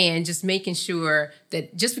 and just making sure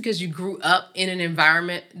that just because you grew up in an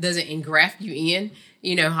environment doesn't engraft you in.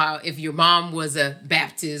 You know how if your mom was a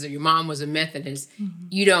Baptist or your mom was a Methodist,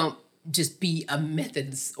 you don't just be a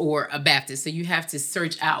Methodist or a Baptist. So you have to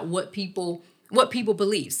search out what people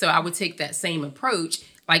believe. So I would take that same approach,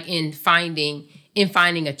 like in finding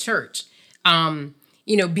a church.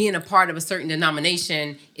 Being a part of a certain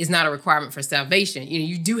denomination is not a requirement for salvation.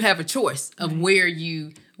 You do have a choice of where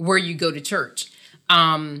you go to church.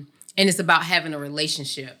 And it's about having a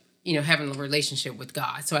relationship with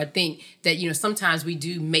God. So I think that, sometimes we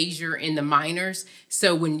do measure in the minors.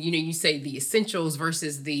 So when, you say the essentials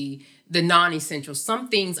versus the non-essentials, some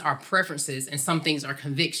things are preferences and some things are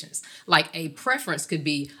convictions. Like a preference could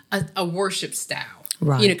be a worship style.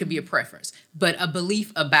 Right. It could be a preference. But a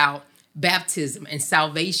belief about baptism and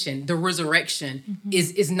salvation, the resurrection,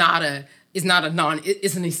 is not an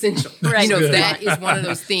essential. Right. That is one of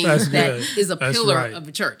those things that is a pillar of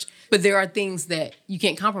the church. But there are things that you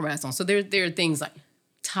can't compromise on. So there are things like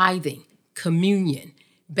tithing, communion,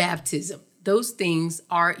 baptism. Those things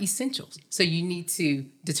are essentials. So you need to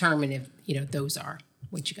determine if, those are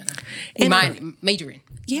what you're going to major in.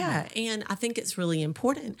 Yeah, and I think it's really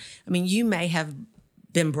important. I mean, you may have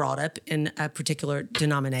been brought up in a particular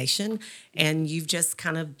denomination, and you've just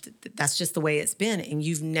that's just the way it's been, and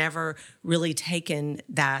you've never really taken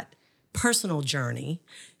that personal journey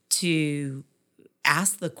to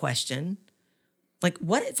ask the question, like,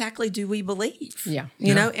 what exactly do we believe? Yeah.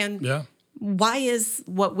 Why is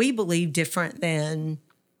what we believe different than,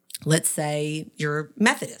 let's say, you're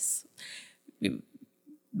Methodist?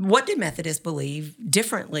 What do Methodists believe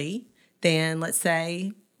differently than, let's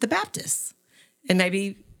say, the Baptists and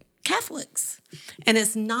maybe Catholics? And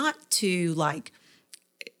it's not to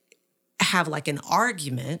have an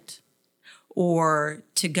argument or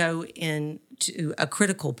to go into a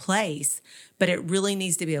critical place, but it really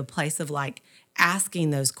needs to be a place of asking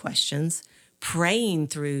those questions, praying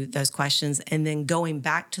through those questions, and then going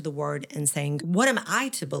back to the Word and saying, what am I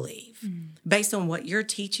to believe based on what you're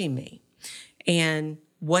teaching me? And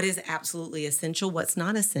what is absolutely essential, what's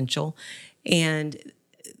not essential. And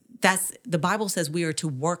the Bible says we are to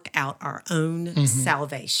work out our own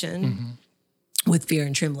salvation with fear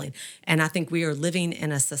and trembling. And I think we are living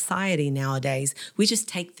in a society nowadays, we just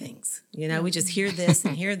take things, we just hear this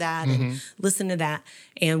and hear that and listen to that.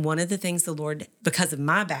 And one of the things the Lord, because of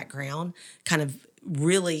my background, kind of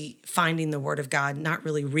really finding the Word of God, not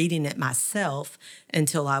really reading it myself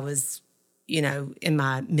until I was, in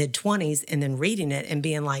my mid-20s, and then reading it and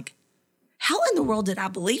being like, how in the world did I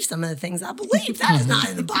believe some of the things I believe? That is not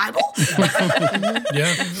in the Bible.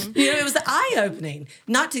 It was eye-opening.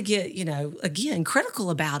 Not to get, again, critical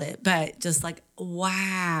about it, but just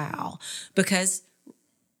wow. Because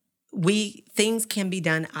things can be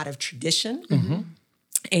done out of tradition.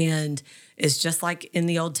 And it's just like in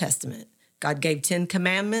the Old Testament. God gave 10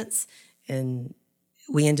 commandments, and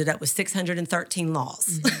we ended up with 613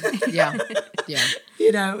 laws. Yeah.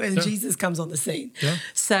 And Jesus comes on the scene. Yeah.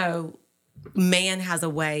 So man has a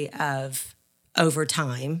way of, over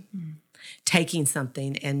time, taking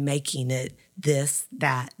something and making it this,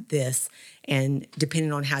 that, this. And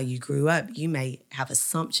depending on how you grew up, you may have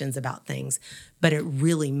assumptions about things, but it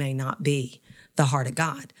really may not be the heart of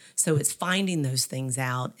God. So it's finding those things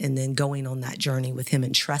out and then going on that journey with Him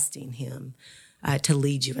and trusting Him to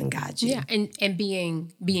lead you and guide you. Yeah, and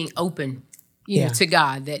being open, to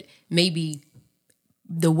God, that maybe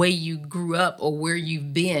the way you grew up or where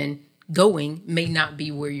you've been going may not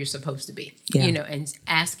be where you're supposed to be. And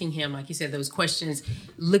asking Him, like you said, those questions,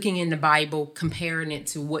 looking in the Bible, comparing it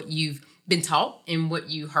to what you've been taught and what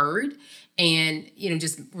you heard, and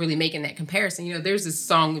just really making that comparison. There's this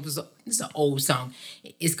song, it's an old song,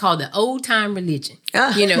 it's called The Old Time Religion.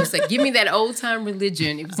 It's like, give me that old time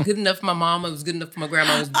religion. It was good enough for my mama, it was good enough for my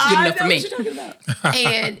grandma, it was good enough for me. What you're talking about.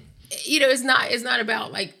 And it's not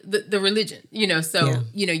about like the religion, so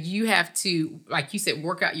you have to, like you said,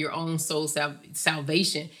 work out your own soul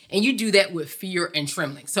salvation, and you do that with fear and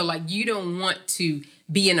trembling. So like, you don't want to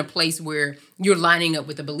be in a place where you're lining up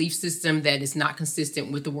with a belief system that is not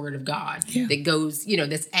consistent with the word of God, that goes,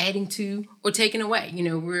 that's adding to or taking away.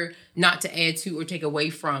 We're not to add to or take away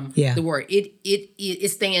from the word.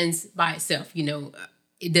 It stands by itself.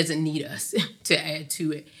 It doesn't need us to add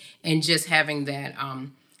to it. And just having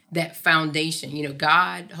that foundation,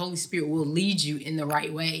 God, Holy Spirit will lead you in the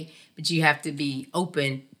right way, but you have to be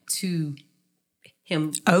open to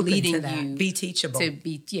Him leading you. Be teachable.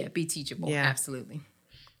 Be teachable. Yeah. Absolutely.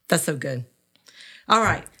 That's so good. All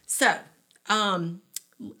right. So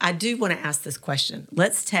I do want to ask this question.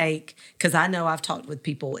 Let's take, because I know I've talked with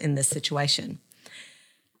people in this situation.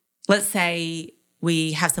 Let's say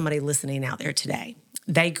we have somebody listening out there today.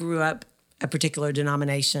 They grew up a particular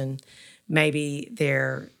denomination. Maybe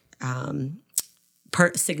their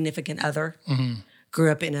significant other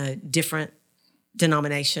grew up in a different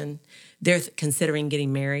denomination. They're considering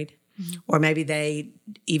getting married. Or maybe they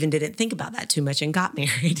even didn't think about that too much and got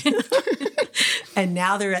married. And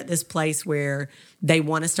now they're at this place where they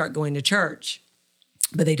want to start going to church,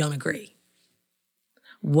 but they don't agree.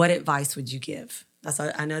 What advice would you give?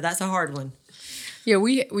 I know that's a hard one. Yeah,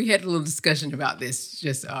 we had a little discussion about this,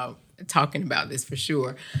 just talking about this for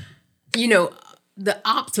sure. The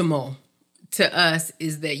optimal to us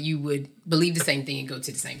is that you would believe the same thing and go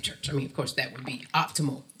to the same church. I mean, of course, that would be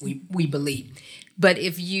optimal, we believe. But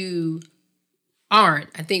if you aren't,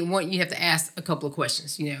 I think you have to ask a couple of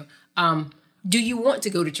questions. Do you want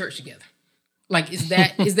to go to church together? Like, is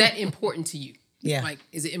that important to you? Yeah. Like,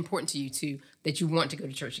 is it important to you that you want to go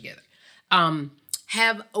to church together?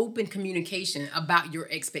 Have open communication about your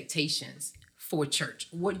expectations for church.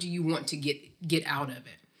 What do you want to get out of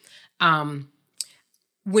it?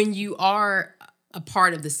 When you are a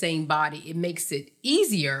part of the same body, it makes it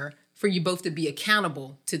easier for you both to be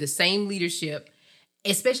accountable to the same leadership,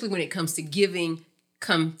 especially when it comes to giving,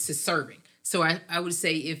 come to serving. So I would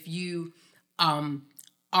say if you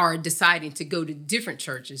are deciding to go to different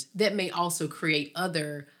churches, that may also create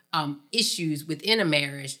other issues within a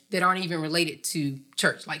marriage that aren't even related to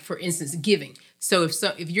church. Like, for instance, giving. So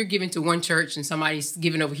if you're giving to one church and somebody's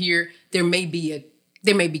giving over here, there may be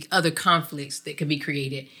other conflicts that could be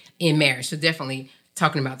created in marriage. So definitely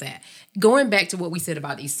talking about that. Going back to what we said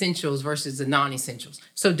about essentials versus the non-essentials.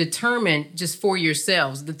 So determine just for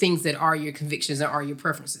yourselves the things that are your convictions and are your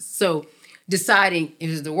preferences. So deciding if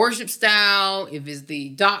it's the worship style, if it's the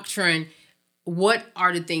doctrine, what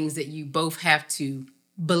are the things that you both have to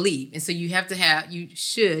believe? And so you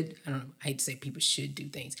should, I don't know, I hate to say people should do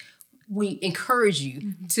things. We encourage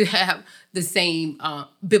you to have the same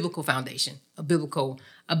biblical foundation, a biblical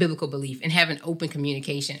belief, and have an open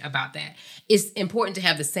communication about that. It's important to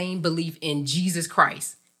have the same belief in Jesus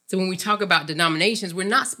Christ. So when we talk about denominations, we're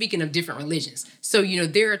not speaking of different religions. So,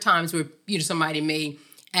 there are times where, somebody may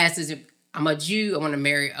ask us, if I'm a Jew, I want to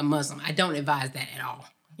marry a Muslim. I don't advise that at all,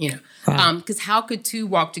 because how could two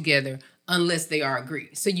walk together unless they are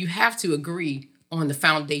agreed? So you have to agree on the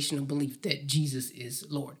foundational belief that Jesus is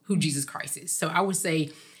Lord, who Jesus Christ is. So I would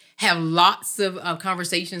say have lots of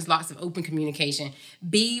conversations, lots of open communication.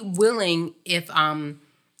 Be willing if,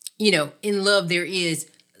 in love there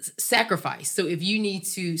is sacrifice. So if you need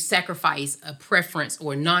to sacrifice a preference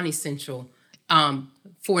or non-essential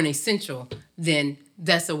for an essential, then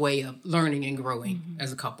that's a way of learning and growing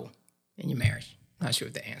as a couple in your marriage. Not sure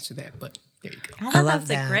if that answered that, but there you go. I love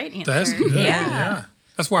that's a great answer. That's good. Yeah.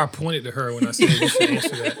 That's why I pointed to her when I said you should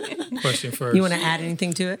answer that question first. You want to add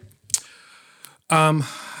anything to it? Yeah,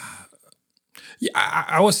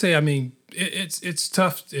 I would say, it's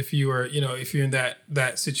tough if you are, if you're in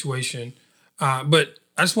that situation. But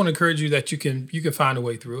I just want to encourage you that you can find a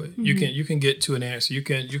way through it. Mm-hmm. You can get to an answer. You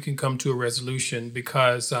can come to a resolution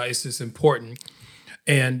because it's just important.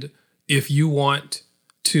 And if you want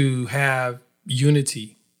to have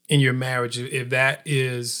unity in your marriage, if that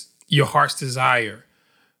is your heart's desire,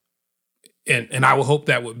 and I will hope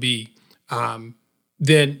that would be,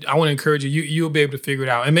 then I want to encourage you. You'll be able to figure it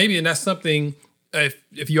out. And that's something.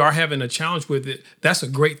 If you are having a challenge with it, that's a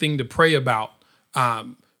great thing to pray about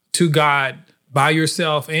to God by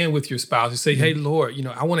yourself and with your spouse. To say, hey, Lord,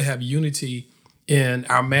 I want to have unity in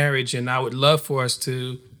our marriage, and I would love for us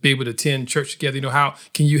to be able to attend church together. How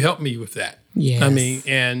can you help me with that? Yes.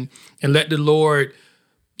 And let the Lord,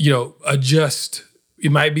 adjust.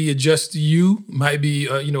 It might be adjust you, might be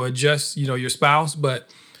adjust your spouse, but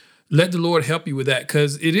let the Lord help you with that,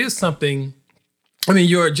 because it is something I mean,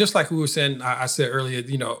 you're just like we were saying. I said earlier,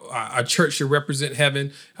 a church should represent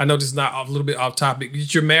heaven. I know this is not a little bit off topic.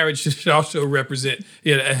 Your marriage should also represent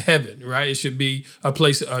heaven, right? It should be a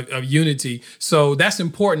place of unity. So that's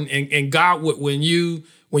important. And God, when you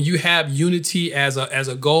have unity as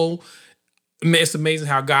a goal, it's amazing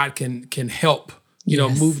how God can help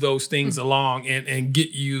move those things along and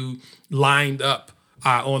get you lined up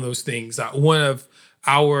on those things. One of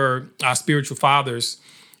our spiritual fathers.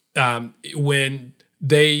 When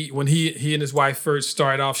he and his wife first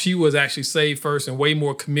started off, she was actually saved first and way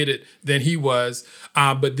more committed than he was.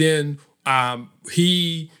 But then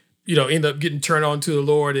he, ended up getting turned on to the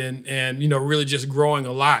Lord and really just growing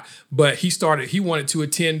a lot. But he wanted to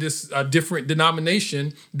attend this different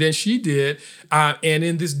denomination than she did. And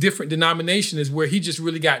in this different denomination is where he just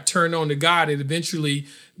really got turned on to God. And eventually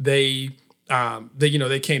they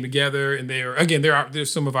came together, and they're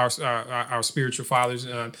some of our spiritual fathers,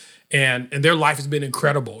 and their life has been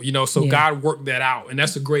incredible. So God worked that out, and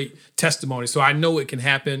that's a great testimony. So I know it can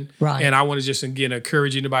happen, right? And I want to just again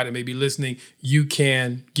encourage anybody that may be listening. You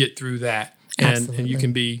can get through that, and you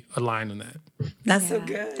can be aligned on that. That's so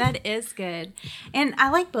good. That is good, and I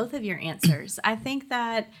like both of your answers. I think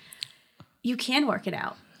that you can work it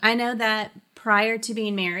out. I know that prior to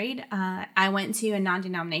being married, I went to a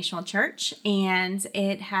non-denominational church, and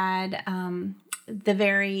it had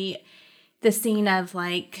the scene of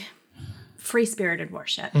like free-spirited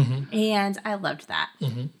worship. Mm-hmm. And I loved that.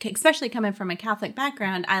 Mm-hmm. Especially coming from a Catholic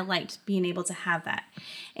background, I liked being able to have that.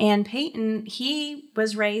 And Peyton, he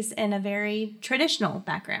was raised in a very traditional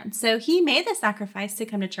background. So he made the sacrifice to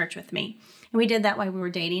come to church with me. And we did that while we were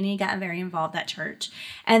dating. And he got very involved at church.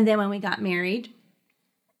 And then when we got married,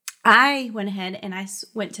 I went ahead and I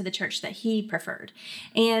went to the church that he preferred.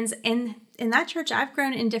 And in that church, I've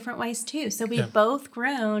grown in different ways too. So we've both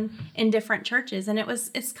grown in different churches. And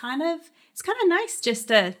it's kind of nice just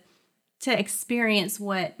to experience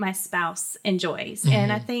what my spouse enjoys. Mm-hmm.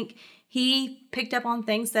 And I think he picked up on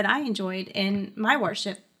things that I enjoyed in my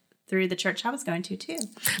worship through the church I was going to too.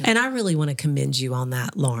 And I really want to commend you on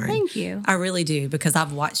that, Lauren. Thank you. I really do, because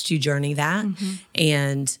I've watched you journey that. Mm-hmm.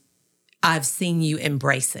 And I've seen you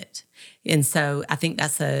embrace it. And so I think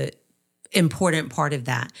that's a important part of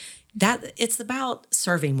that. That it's about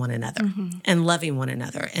serving one another and loving one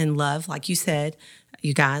another. And love, like you said,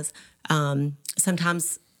 you guys,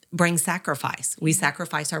 sometimes brings sacrifice. We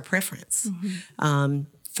sacrifice our preference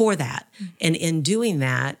for that. And in doing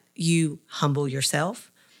that, you humble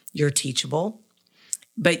yourself, you're teachable,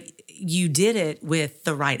 but you did it with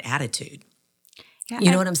the right attitude. Yeah,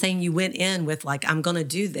 you know what I'm saying? You went in with like, I'm going to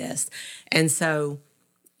do this. And so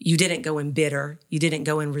you didn't go in bitter. You didn't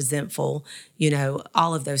go in resentful,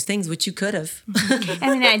 all of those things, which you could have. I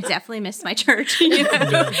mean, I definitely missed my church.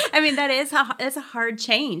 I mean, that's a hard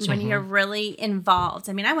change when you're really involved.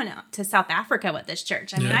 I mean, I went out to South Africa with this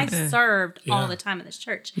church. I mean, I served all the time in this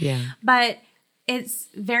church. Yeah. But it's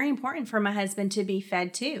very important for my husband to be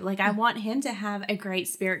fed too. Like, I want him to have a great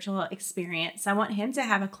spiritual experience. I want him to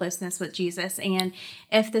have a closeness with Jesus. And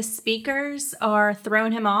if the speakers are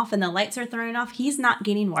throwing him off and the lights are thrown off, he's not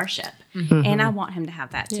getting worship. Mm-hmm. And I want him to have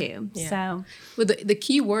that too. Yeah. So, well, the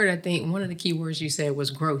key word, I think one of the key words you said was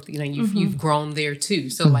growth. You've grown there too.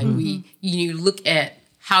 So like you look at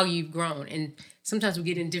how you've grown, and sometimes we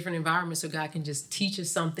get in different environments so God can just teach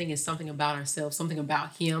us something. It's something about ourselves, something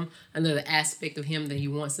about him, another aspect of him that he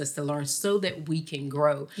wants us to learn so that we can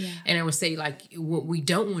grow. Yeah. And I would say, like, what we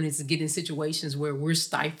don't want is to get in situations where we're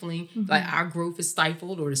stifling, like our growth is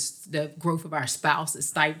stifled or the growth of our spouse is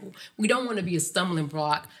stifled. We don't want to be a stumbling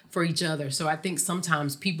block for each other. So I think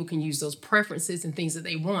sometimes people can use those preferences and things that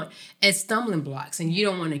they want as stumbling blocks. And you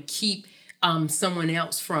don't want to keep someone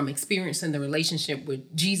else from experiencing the relationship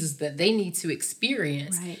with Jesus that they need to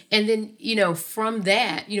experience. Right. And then, from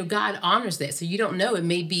that, God honors that. So you don't know, it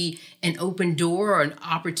may be an open door or an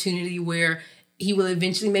opportunity where he will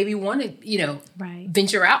eventually maybe want to,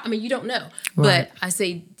 venture out. I mean, you don't know. Right. But I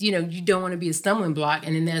say, you don't want to be a stumbling block.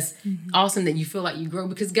 And then that's awesome that you feel like you grow,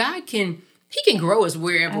 because God He can grow us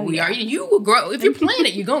wherever we are. You will grow. If you're planting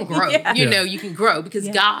it, you're going to grow. You can grow because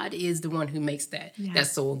God is the one who makes that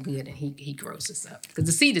soil good, and he grows us up because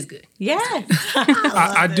the seed is good. Yeah.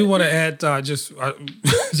 I do want to add just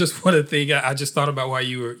one thing I just thought about while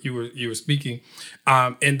you were speaking,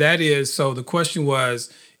 and that is, so the question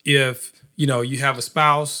was, if you have a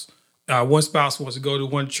spouse, one spouse wants to go to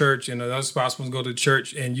one church and another spouse wants to go to the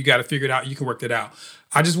church, and you got to figure it out. You can work that out.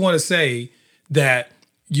 I just want to say that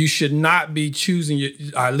you should not be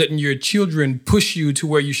letting your children push you to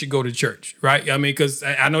where you should go to church, right? I mean, because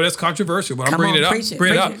I know that's controversial, but I'm bringing it up.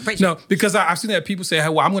 Bring it up. No, because I've seen that people say, "Hey,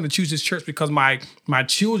 well, I'm going to choose this church because my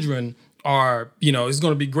children are, it's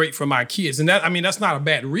going to be great for my kids. And that's not a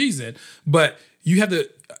bad reason, but you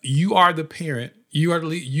are the parent. You are the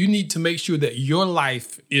lead. You need to make sure that your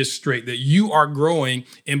life is straight, that you are growing.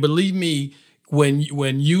 And believe me, when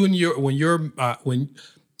you need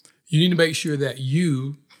to make sure that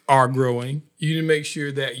you are growing. You need to make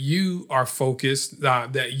sure that you are focused,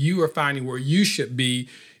 that you are finding where you should be.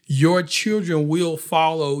 Your children will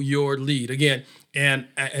follow your lead. Again,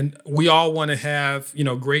 and we all want to have,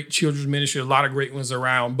 great children's ministry, a lot of great ones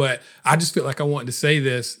around. But I just feel like I wanted to say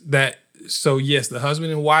this, so yes, the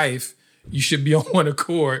husband and wife, you should be on one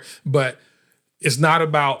accord, but it's not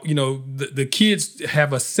about, the kids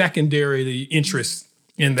have a secondary interest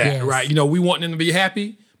in that, yes. Right? We want them to be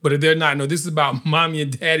happy, but if they're not, no, this is about mommy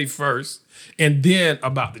and daddy first, and then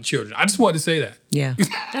about the children. I just wanted to say that. Yeah.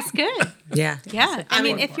 That's good. Yeah. Yeah. I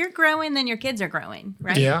mean, if you're growing, then your kids are growing,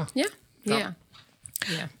 right? Yeah. Yeah. Yeah.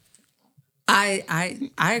 Yeah. I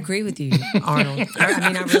agree with you, Arnold.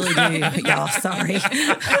 I really do, y'all. Sorry.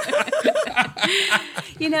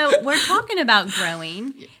 We're talking about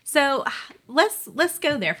growing. So let's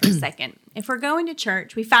go there for a second. If we're going to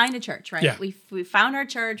church, we find a church, right? Yeah. We found our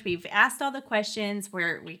church. We've asked all the questions.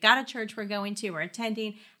 We got a church we're going to. We're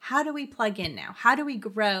attending. How do we plug in now? How do we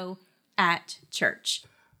grow at church?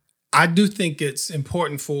 I do think it's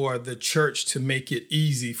important for the church to make it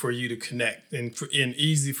easy for you to connect and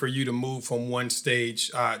easy for you to move from one stage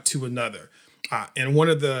to another. And one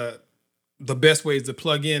of the best ways to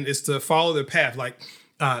plug in is to follow their path. Like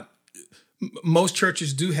most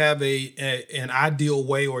churches do have an ideal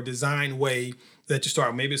way or design way that you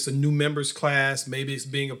start. Maybe it's a new members class. Maybe it's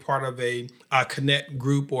being a part of a connect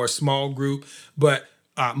group or a small group. But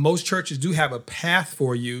most churches do have a path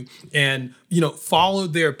for you, and follow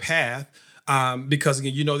their path because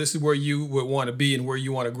again, this is where you would want to be and where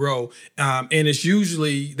you want to grow. And it's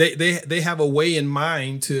usually they have a way in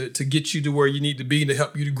mind to get you to where you need to be and to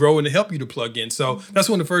help you to grow and to help you to plug in. So that's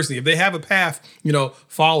one of the first things. If they have a path,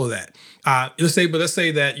 follow that. Let's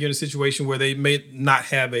say that you're in a situation where they may not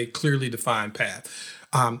have a clearly defined path.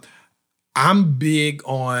 I'm big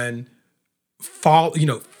on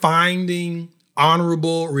finding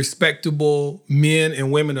honorable, respectable men and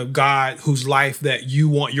women of God whose life that you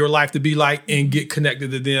want your life to be like, and get connected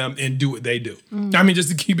to them and do what they do. Just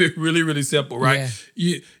to keep it really, really simple, right?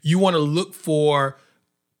 Yeah. You want to look for,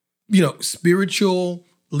 spiritual,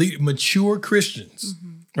 mature Christians,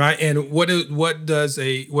 right? And what does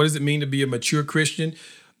it mean to be a mature Christian?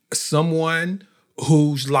 Someone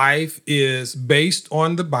whose life is based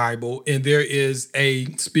on the Bible, and there is a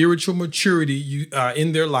spiritual maturity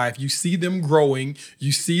in their life. You see them growing.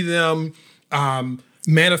 You see them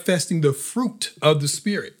manifesting the fruit of the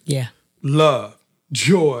Spirit. Yeah. Love,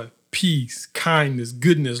 joy, peace, kindness,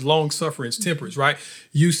 goodness, long-suffering, temperance, right?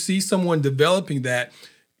 You see someone developing that,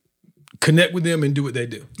 connect with them and do what they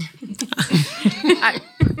do.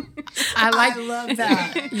 I love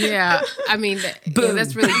that. Yeah,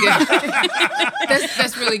 that's really good.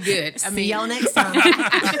 that's really good. See y'all next time.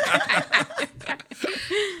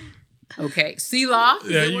 Okay, Selah.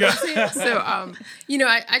 Yeah, you got. So,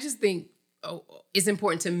 I just think it's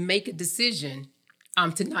important to make a decision,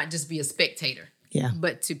 to not just be a spectator. Yeah.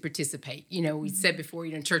 But to participate. We said before,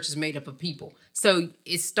 church is made up of people. So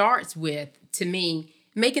it starts with, to me,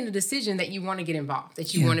 making a decision that you want to get involved,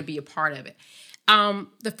 that you want to be a part of it.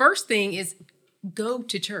 The first thing is go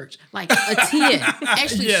to church, like attend,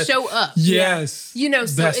 actually show up. Yes. So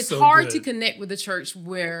it's so hard to connect with a church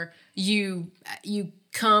where you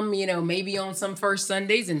come, maybe on some first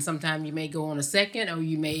Sundays, and sometimes you may go on a second, or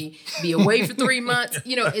you may be away for 3 months.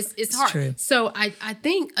 It's hard. True. So I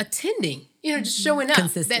think attending, just showing up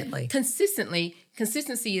consistently.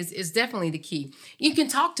 Consistency is definitely the key. You can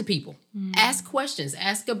talk to people, ask questions,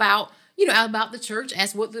 ask about the church,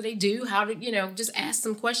 ask what do they do, how to, just ask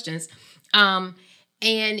some questions. And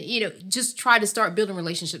just try to start building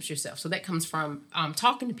relationships yourself. So that comes from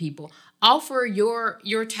talking to people. Offer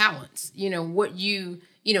your talents, what you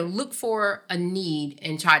look for a need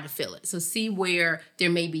and try to fill it. So see where there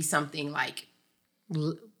may be something like,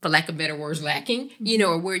 for lack of better words, lacking,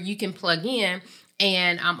 or where you can plug in.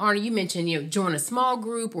 And Arnie, you mentioned, join a small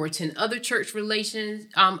group or attend other church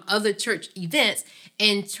other church events,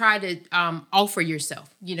 and try to offer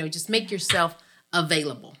yourself, just make yourself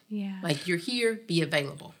available. Yeah. Like, you're here, be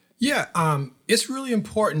available. Yeah. It's really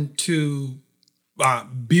important to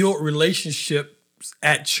build relationships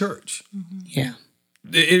at church. Yeah.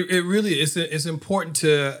 It really is. It's important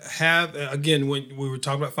to have, again, when we were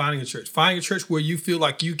talking about finding a church where you feel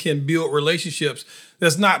like you can build relationships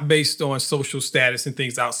that's not based on social status and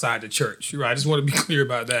things outside the church, right? I just want to be clear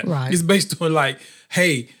about that. Right. It's based on like,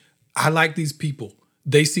 hey, I like these people.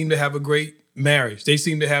 they seem to have a great marriage. They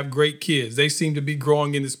seem to have great kids. They seem to be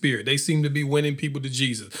growing in the spirit. They seem to be winning people to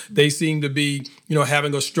Jesus. They seem to be,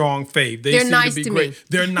 having a strong faith. They're seem nice to be to great. me.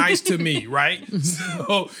 They're nice to me, right?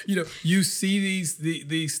 So, you see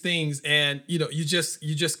these things, and you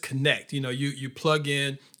just connect. You plug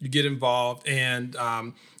in, you get involved, and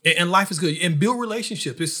life is good. And build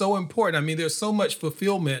relationships. It's so important. I mean, there's so much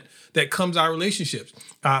fulfillment that comes out of relationships.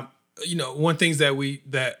 One things that we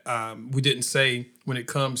didn't say when it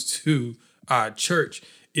comes to church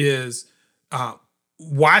is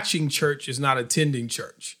watching church is not attending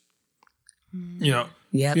church.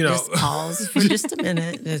 Yep, just pause for just a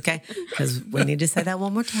minute, okay? Because we need to say that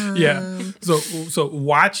one more time. Yeah. So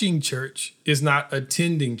watching church is not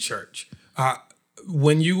attending church.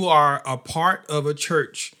 When you are a part of a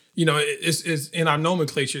church, it's in our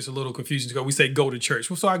nomenclature, it's a little confusing to go. We say go to church.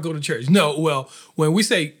 Well, so I go to church. No, well, when we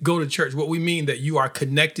say go to church, what we mean that you are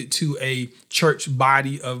connected to a church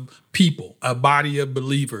body of people, a body of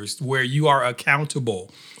believers where you are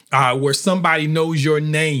accountable, where somebody knows your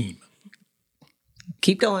name.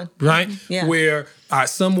 Keep going. Right? Yeah. Where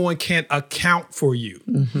someone can account for you.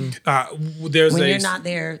 Mm-hmm. When you're not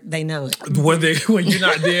there, they know it. When you're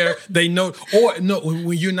not there, they know. Or no,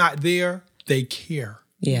 when you're not there, they care.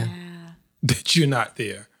 Yeah. That you're not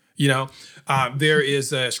there. There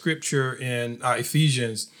is a scripture in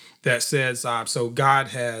Ephesians that says, so God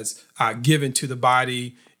has given to the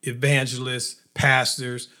body evangelists,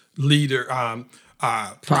 pastors, leader,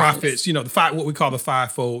 prophets, what we call the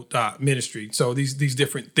fivefold ministry. So these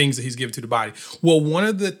different things that he's given to the body. Well, one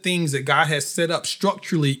of the things that God has set up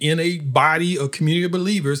structurally in a body of community of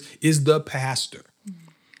believers is the pastor.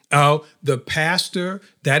 The pastor,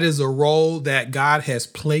 that is a role that God has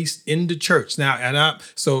placed in the church. Now,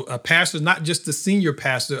 so a pastor is not just the senior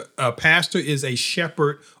pastor. A pastor is a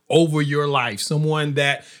shepherd over your life, someone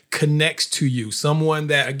that connects to you, someone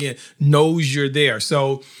that, again, knows you're there.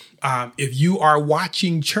 So if you are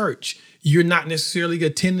watching church, you're not necessarily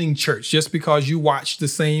attending church just because you watch the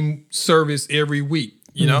same service every week.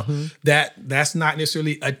 That's not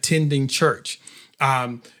necessarily attending church.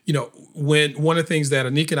 When one of the things that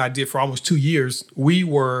Anika and I did for almost 2 years, we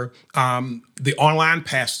were the online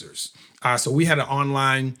pastors. So we had an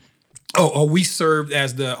online. We served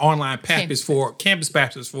as the online campus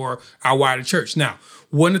pastors for our wider church. Now,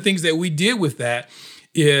 one of the things that we did with that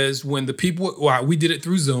is when the people, we did it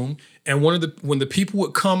through Zoom, and when the people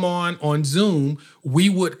would come on Zoom, we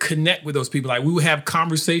would connect with those people. Like we would have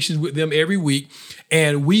conversations with them every week,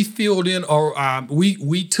 and we filled in, or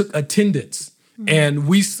we took attendance. And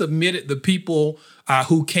we submitted the people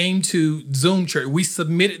who came to Zoom church. We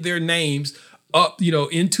submitted their names up,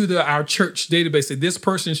 into our church database. That this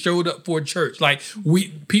person showed up for church. Like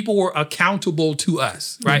people were accountable to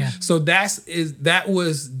us, right? Yeah. So that's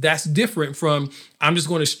different from I'm just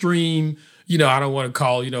going to stream. I don't want to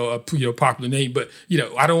call a popular name, but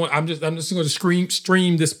I'm just going to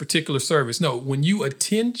stream this particular service. No, when you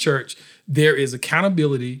attend church, there is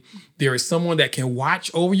accountability. There is someone that can watch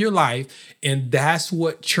over your life, and that's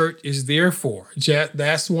what church is there for.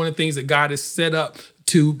 That's one of the things that God has set up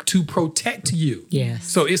to protect you. Yes.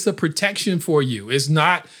 So it's a protection for you. It's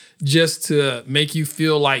not just to make you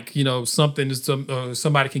feel like,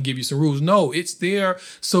 somebody can give you some rules. No, it's there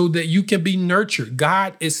so that you can be nurtured.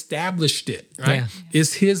 God established it, right? Yeah.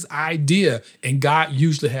 It's his idea, and God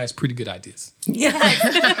usually has pretty good ideas. Yeah.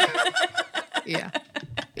 Yeah,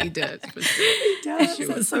 he does. He does.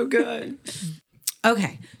 That's so good.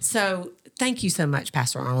 Okay, so thank you so much,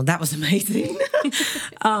 Pastor Arnold. That was amazing.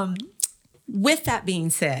 With that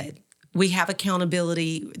being said, we have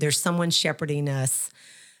accountability. There's someone shepherding us.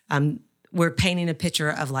 We're painting a picture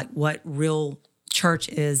of like what real church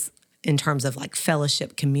is in terms of like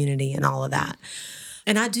fellowship, community, and all of that.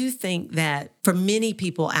 And I do think that for many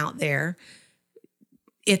people out there,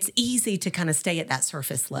 it's easy to kind of stay at that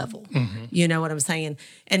surface level. Mm-hmm. You know what I'm saying?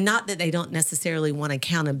 And not that they don't necessarily want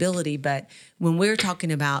accountability, but when we're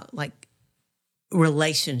talking about like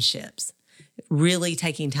relationships, really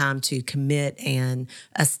taking time to commit and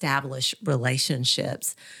establish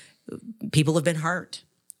relationships, people have been hurt.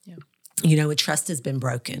 Yeah. Trust has been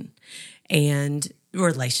broken. And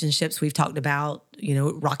relationships, we've talked about,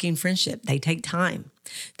 rocking friendship. They take time.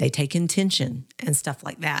 They take intention and stuff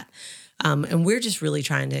like that. And we're just really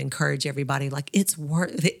trying to encourage everybody, like, it's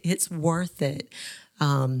worth it. It's worth it.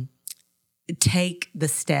 Take the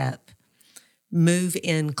step, move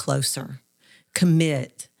in closer,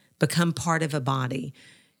 commit, become part of a body,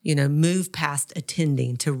 move past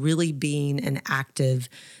attending to really being an active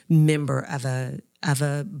member of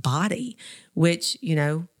a body, which,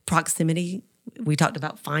 proximity, we talked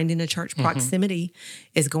about finding a church, proximity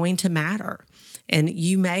is going to matter. And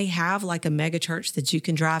you may have like a mega church that you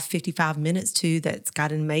can drive 55 minutes to that's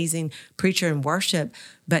got an amazing preacher and worship,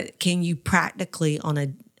 but can you practically on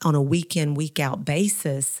a week in, week out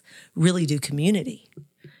basis really do community?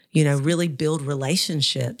 Really build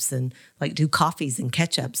relationships and like do coffees and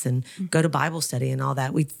catch-ups and go to Bible study and all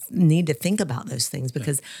that. We need to think about those things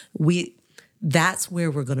because that's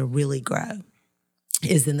where we're going to really grow,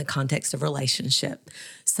 is in the context of relationship.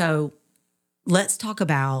 So let's talk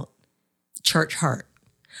about church hurt,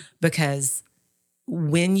 because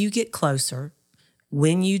when you get closer,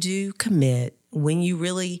 when you do commit, when you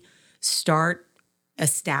really start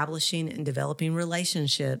establishing and developing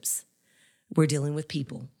relationships, we're dealing with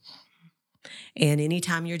people. And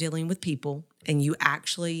anytime you're dealing with people and you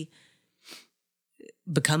actually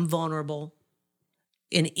become vulnerable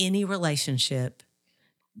in any relationship,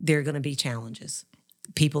 there are going to be challenges.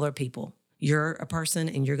 People are people. You're a person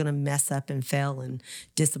and you're going to mess up and fail and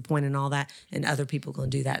disappoint and all that, and other people are going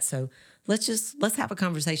to do that. So let's have a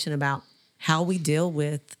conversation about how we deal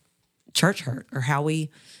with church hurt, or how we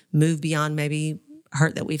move beyond maybe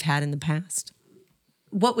hurt that we've had in the past.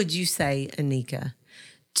 What would you say, Anika,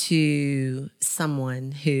 to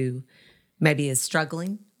someone who maybe is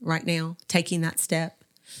struggling right now, taking that step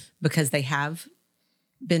because they have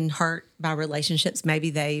been hurt by relationships? Maybe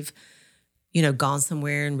they've, gone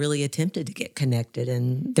somewhere and really attempted to get connected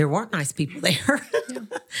and there weren't nice people there.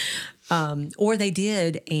 Or they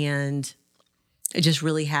did and it just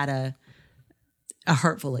really had a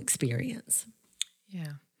hurtful experience.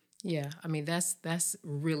 Yeah. Yeah. I mean, that's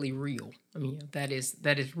really real. I mean, that is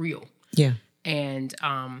real. Yeah. And,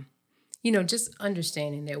 just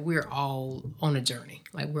understanding that we're all on a journey,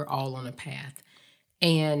 like we're all on a path.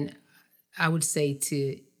 And I would say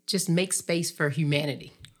to just make space for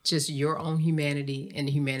humanity, just your own humanity and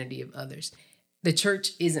the humanity of others. The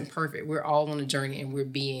church isn't perfect. We're all on a journey and we're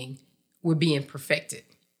being perfected.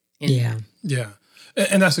 Yeah. Yeah.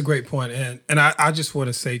 And that's a great point. And I just want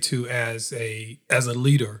to say too, as a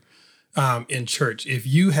leader in church, if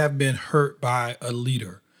you have been hurt by a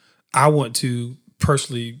leader, I want to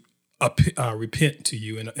personally repent to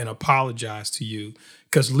you and apologize to you,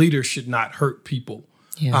 because leaders should not hurt people.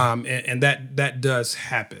 Yeah. And that does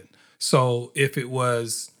happen. So if it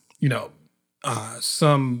was,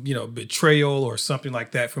 some, betrayal or something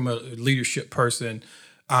like that from a leadership person,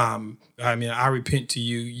 I repent to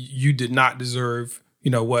you. You did not deserve,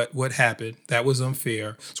 what happened. That was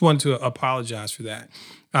unfair. Just wanted to apologize for that.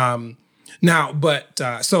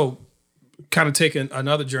 So kind of taking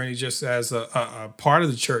another journey just as a part of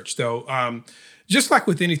the church, though, just like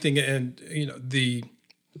with anything, and, the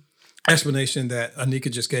explanation that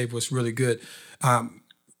Anika just gave was really good.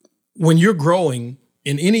 When you're growing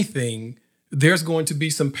in anything, there's going to be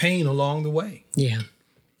some pain along the way. Yeah.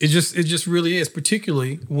 It just really is,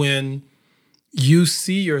 particularly when you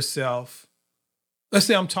see yourself. Let's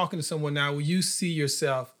say I'm talking to someone now where you see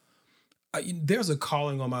yourself, there's a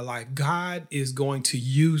calling on my life. God is going to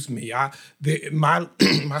use me. My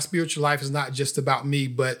spiritual life is not just about me,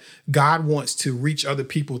 but God wants to reach other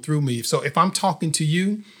people through me. So if I'm talking to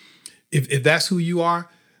you, if that's who you are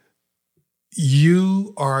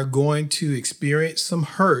going to experience some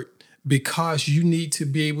hurt, because you need to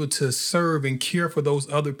be able to serve and care for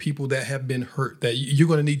those other people that have been hurt, that you're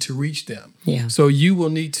going to need to reach them. Yeah. So you will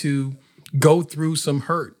need to go through some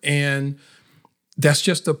hurt. And that's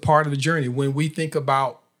just a part of the journey. When we think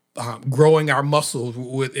about growing our muscles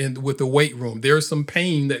with the weight room, there's some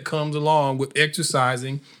pain that comes along with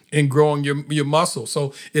exercising and growing your muscles.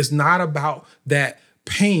 So it's not about that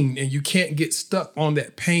pain, and you can't get stuck on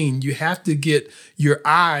that pain. You have to get your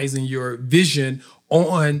eyes and your vision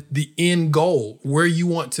on the end goal, where you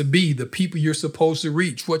want to be, the people you're supposed to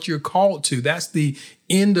reach, what you're called to. That's the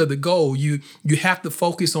end of the goal. You have to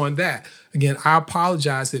focus on that. Again, I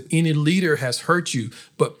apologize if any leader has hurt you,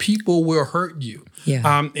 but people will hurt you.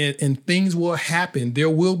 Yeah. And things will happen. There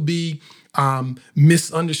will be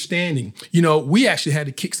misunderstanding. We actually had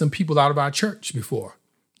to kick some people out of our church before,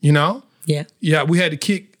 Yeah. Yeah, we had to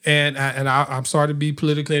kick, and I'm sorry to be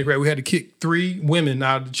politically incorrect, we had to kick 3 women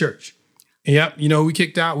out of the church. Yep, we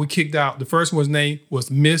kicked out. The first one's name was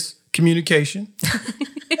Miscommunication.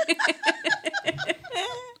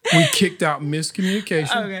 We kicked out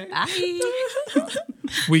Miscommunication. Okay.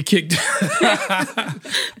 We kicked.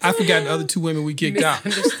 I forgot the other 2 women we kicked out.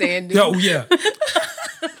 Misunderstanding. Oh yeah.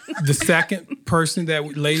 The second person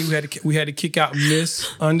we had to kick out,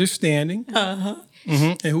 Misunderstanding. Uh-huh.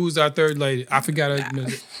 Mm-hmm. And who was our third lady? I forgot her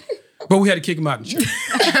name. But we had to kick him out of the church.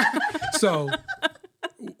 So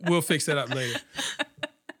we'll fix that up later.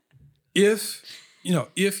 If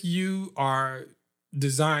you are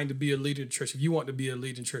designed to be a leader in church, if you want to be a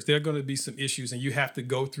leader in church, there are going to be some issues, and you have to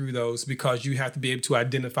go through those because you have to be able to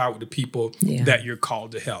identify with the people that you're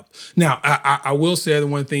called to help. Now, I will say the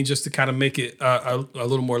one thing just to kind of make it a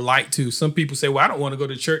little more light too. Some people say, well, I don't want to go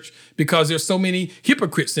to church because there's so many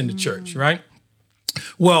hypocrites in the church, right?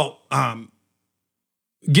 Well,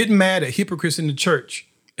 getting mad at hypocrites in the church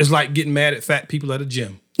is like getting mad at fat people at a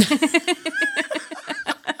gym.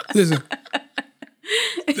 Listen,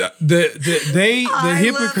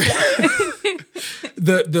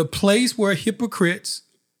 the place where hypocrites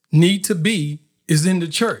need to be is in the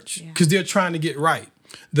church because they're trying to get right.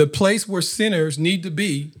 The place where sinners need to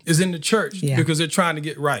be is in the church because they're trying to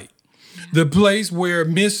get right. The place where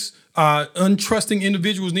untrusting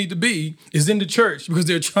individuals need to be is in the church because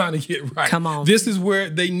they're trying to get right. Come on. This is where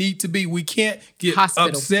they need to be. We can't get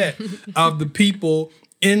upset of the people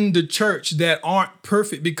in the church that aren't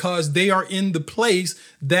perfect because they are in the place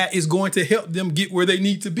that is going to help them get where they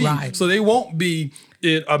need to be. Right. So they won't be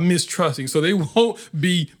mistrusting. So they won't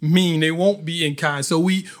be mean. They won't be unkind. So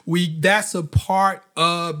we that's a part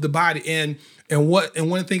of the body. And one of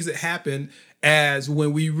the things that happen as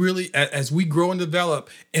we grow and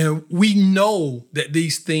develop, and we know that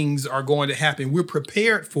these things are going to happen, we're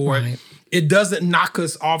prepared for it. It doesn't knock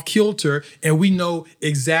us off kilter, and we know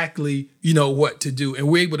exactly, what to do, and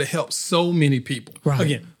we're able to help so many people. Right.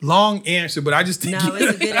 Again, long answer, but I just think no,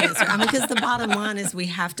 it's a good answer. Because the bottom line is we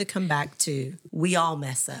have to come back to we all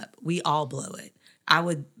mess up, we all blow it. I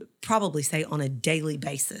would probably say on a daily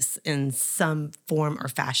basis in some form or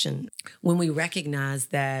fashion. When we recognize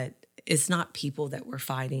that it's not people that we're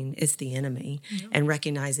fighting, it's the enemy, and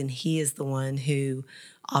recognizing he is the one who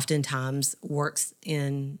oftentimes works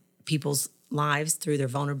in people's lives through their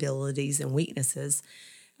vulnerabilities and weaknesses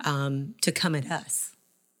to come at us,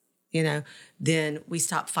 then we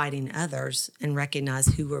stop fighting others and recognize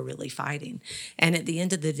who we're really fighting. And at the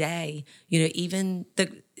end of the day,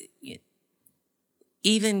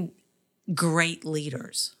 even great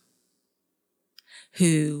leaders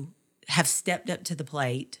who have stepped up to the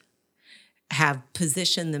plate, have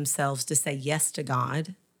positioned themselves to say yes to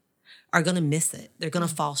God, are going to miss it. They're going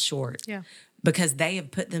to fall short because they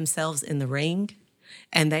have put themselves in the ring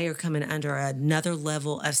and they are coming under another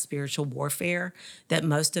level of spiritual warfare that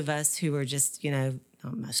most of us who are just, not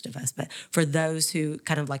most of us, but for those who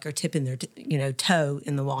kind of like are tipping their, toe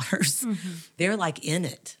in the waters, they're like in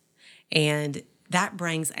it. And that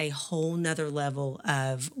brings a whole nother level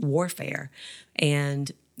of warfare.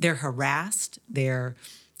 And they're harassed, they're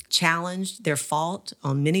challenged, they're fought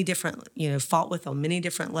on many different, fought with on many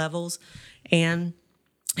different levels, and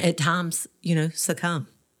at times, succumb.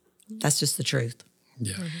 That's just the truth.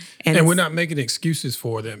 Yeah, and we're not making excuses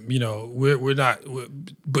for them. We're not,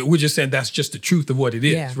 but we're just saying that's just the truth of what it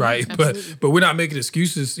is, right? Absolutely. But we're not making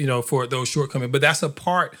excuses, for those shortcomings. But that's a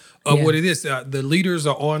part of what it is. The leaders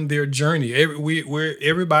are on their journey.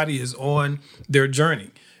 Everybody is on their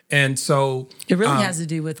journey. And so it really has to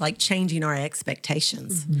do with like changing our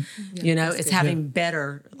expectations. It's having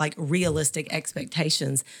better, like realistic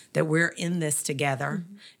expectations that we're in this together,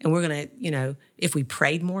 and we're gonna, if we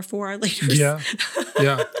prayed more for our leaders,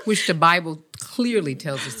 which the Bible clearly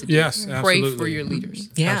tells us to do. Yes, absolutely. Pray for your leaders.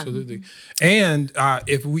 Absolutely. And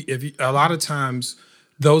if a lot of times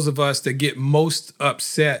those of us that get most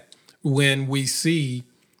upset when we see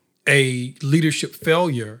a leadership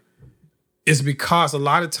failure is because a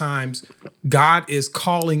lot of times God is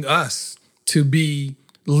calling us to be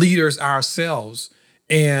leaders ourselves.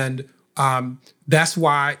 And that's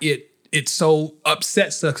why it so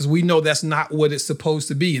upsets us, because we know that's not what it's supposed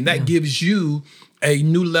to be. And that gives you a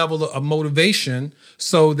new level of motivation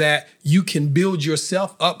so that you can build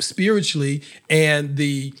yourself up spiritually, and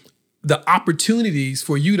the opportunities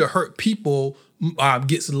for you to hurt people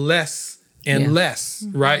gets less and less,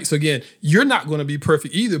 right? So again, you're not going to be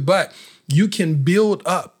perfect either, but you can build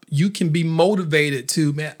up. You can be motivated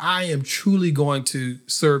to, I am truly going to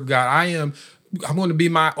serve God. I'm going to be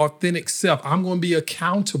my authentic self. I'm going to be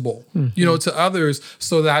accountable, to others,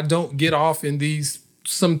 so that I don't get off in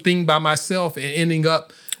something by myself and ending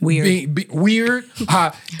up being weird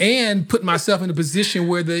and put myself in a position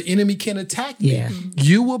where the enemy can attack me.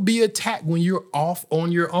 You will be attacked when you're off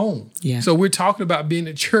on your own. So we're talking about being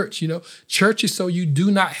a church. Church is so you do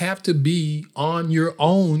not have to be on your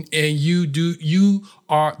own, and you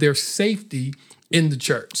are there's safety in the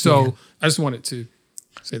church. So I just wanted to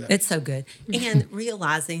say that. It's so good. And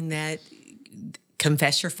realizing that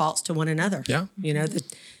confess your faults to one another.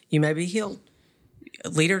 That you may be healed.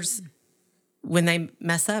 Leaders, when they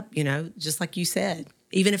mess up, just like you said,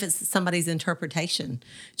 even if it's somebody's interpretation,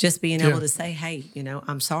 just being able to say, hey,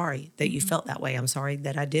 I'm sorry that you felt that way. I'm sorry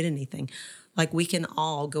that I did anything. Like, we can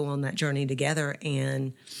all go on that journey together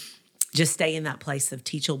and just stay in that place of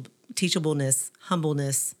teachableness,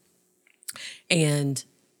 humbleness, and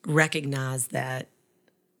recognize that,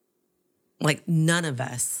 like, none of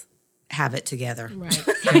us have it together. Right.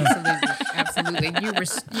 Absolutely.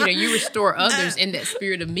 You restore others in that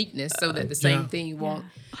spirit of meekness so that the same thing won't,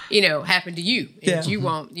 happen to you. And you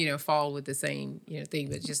won't, fall with the same, thing,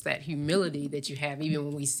 but just that humility that you have, even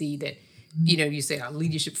when we see that, you say a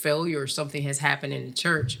leadership failure or something has happened in the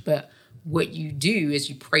church, but what you do is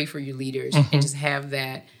you pray for your leaders and just have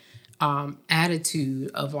that attitude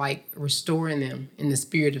of like restoring them in the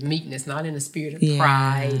spirit of meekness, not in the spirit of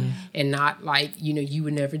pride, and not like, you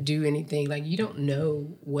would never do anything. Like, you don't know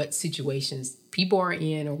what situations people are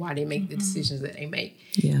in or why they make the decisions that they make.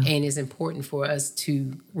 Yeah. And it's important for us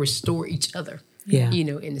to restore each other,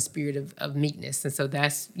 in the spirit of meekness. And so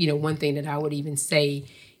that's, one thing that I would even say,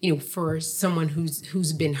 for someone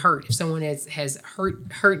who's been hurt, if someone has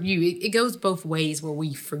hurt you, it goes both ways where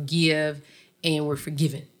we forgive and we're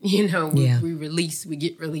forgiven. We release, we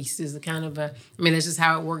get released is the kind of that's just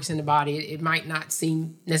how it works in the body. It might not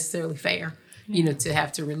seem necessarily fair, to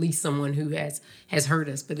have to release someone who has hurt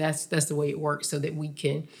us, but that's the way it works so that we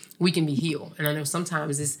can be healed. And I know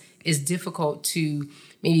sometimes it's difficult to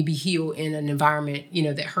maybe be healed in an environment,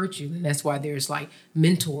 that hurt you. And that's why there's like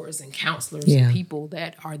mentors and counselors and people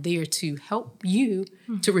that are there to help you,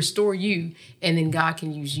 to restore you. And then God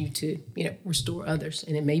can use you to, restore others.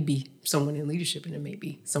 And it may be someone in leadership and it may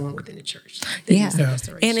be someone within the church.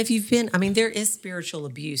 And if you've been, there is spiritual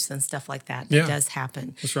abuse and stuff like that does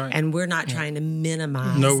happen. That's right. And we're not trying to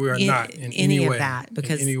minimize No, we are not in any way. Of that,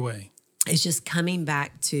 because in any way. It's just coming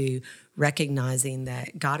back to recognizing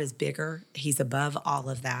that God is bigger. He's above all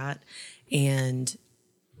of that. And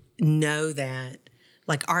know that,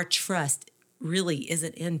 like, our trust really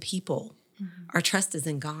isn't in people. Our trust is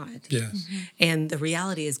in God. Yes. And the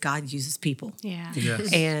reality is God uses people. Yeah.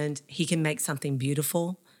 Yes. And he can make something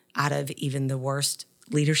beautiful out of even the worst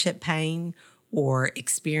leadership pain or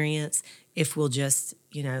experience if we'll just,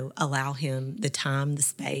 allow him the time, the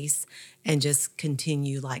space, and just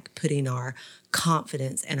continue like putting our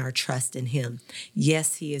confidence and our trust in him.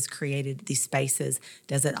 Yes, he has created these spaces.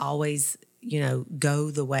 Does it always,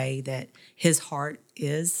 go the way that his heart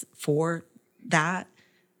is for that?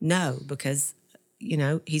 No, because,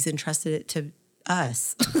 he's entrusted it to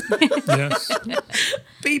us. Yes.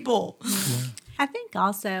 People. Yeah. I think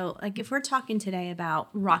also, like, if we're talking today about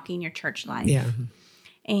rocking your church life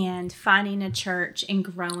and finding a church and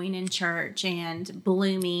growing in church and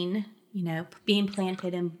blooming, being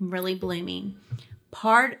planted and really blooming,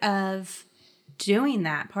 part of doing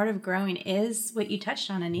that, part of growing is what you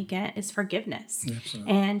touched on, Anika, is forgiveness.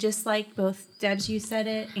 Absolutely. And just like both Debs, you said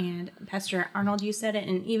it, and Pastor Arnold, you said it,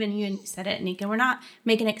 and even you said it, Anika, we're not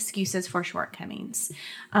making excuses for shortcomings.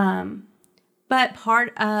 But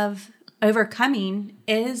part of overcoming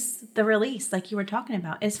is the release, like you were talking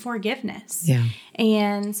about, is forgiveness. Yeah.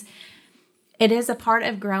 And it is a part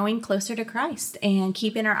of growing closer to Christ and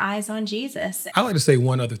keeping our eyes on Jesus. I'd like to say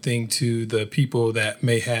one other thing to the people that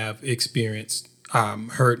may have experienced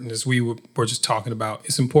hurt. And as we were just talking about,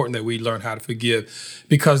 it's important that we learn how to forgive,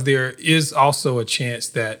 because there is also a chance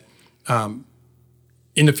that in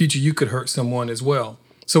the future you could hurt someone as well.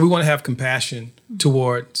 So we want to have compassion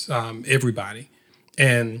towards everybody.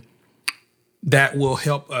 And that will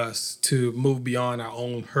help us to move beyond our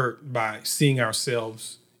own hurt by seeing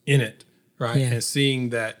ourselves in it, right? Yeah. And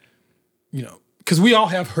seeing that, because we all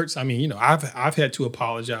have hurts. I've had to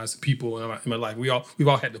apologize to people in my life. We've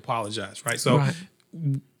all had to apologize, right? So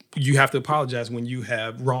you have to apologize when you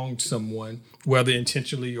have wronged someone, whether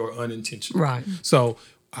intentionally or unintentionally. Right. So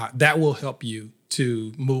that will help you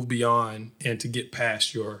to move beyond and to get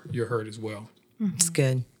past your hurt as well. It's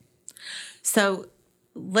good. So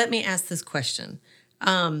let me ask this question.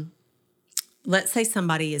 Let's say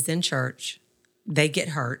somebody is in church, they get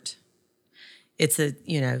hurt. It's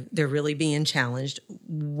they're really being challenged.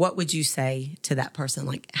 What would you say to that person?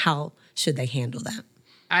 Like, how should they handle that?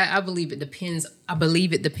 I believe it depends. I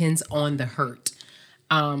believe it depends on the hurt.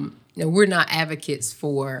 We're not advocates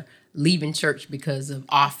for leaving church because of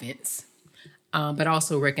offense, but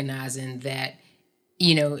also recognizing that,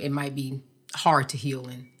 it might be hard to heal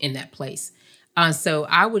in that place. So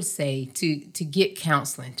I would say to get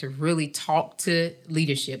counseling, to really talk to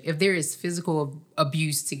leadership. If there is physical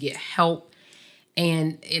abuse, to get help.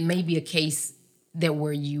 And it may be a case that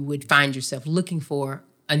where you would find yourself looking for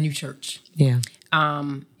a new church. Yeah.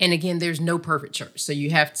 And again, there's no perfect church. So you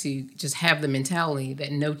have to just have the mentality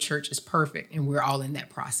that no church is perfect, and we're all in that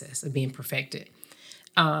process of being perfected.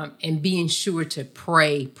 And being sure to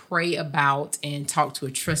pray about and talk to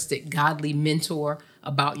a trusted, godly mentor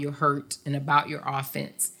about your hurt and about your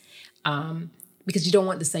offense. Because you don't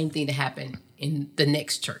want the same thing to happen in the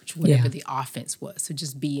next church, whatever the offense was. So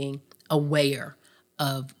just being aware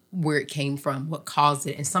of where it came from, what caused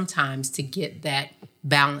it. And sometimes to get that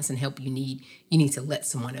balance and help you need to let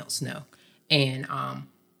someone else know and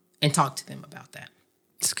talk to them about that.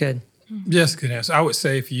 It's good. Yes, good answer. I would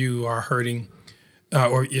say if you are hurting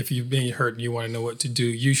or if you've been hurt and you want to know what to do,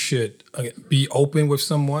 you should be open with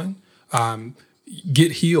someone,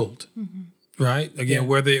 get healed, right? Again,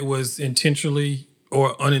 whether it was intentionally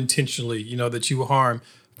or unintentionally, that you were harmed,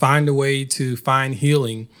 find a way to find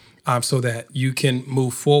healing so that you can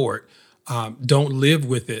move forward. Don't live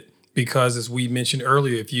with it because, as we mentioned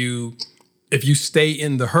earlier, if you stay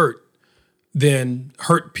in the hurt, then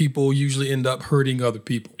hurt people usually end up hurting other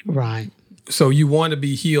people. Right. So you want to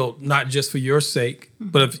be healed, not just for your sake,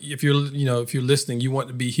 but if you're listening, you want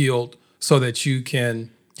to be healed so that you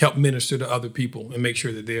can help minister to other people and make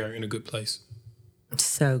sure that they are in a good place.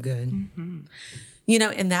 So good.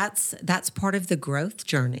 And that's part of the growth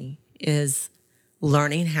journey is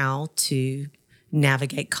learning how to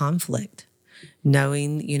navigate conflict,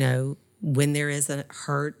 knowing, when there is a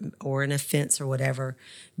hurt or an offense or whatever,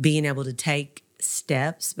 being able to take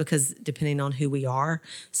steps, because depending on who we are,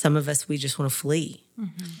 some of us, we just want to flee.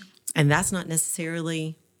 And that's not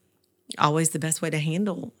necessarily always the best way to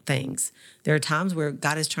handle things. There are times where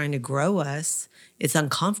God is trying to grow us. It's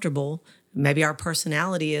uncomfortable. Maybe our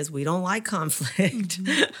personality is we don't like conflict.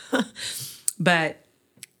 But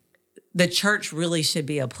the church really should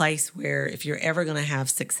be a place where if you're ever going to have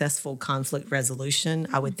successful conflict resolution,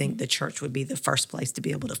 I would think the church would be the first place to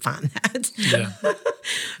be able to find that. Yeah.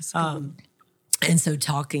 And so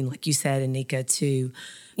talking, like you said, Anika, to,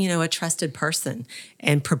 a trusted person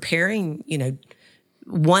and preparing,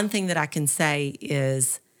 one thing that I can say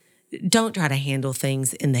is don't try to handle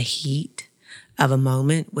things in the heat of a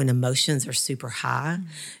moment when emotions are super high.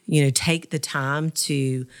 Take the time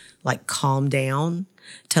to calm down,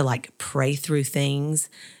 to pray through things,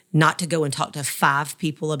 not to go and talk to 5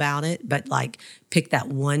 people about it, but pick that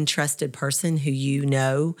one trusted person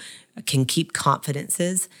who can keep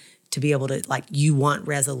confidences to be able to you want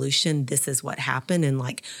resolution. This is what happened. And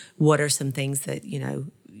what are some things that,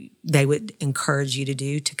 they would encourage you to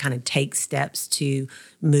do to kind of take steps to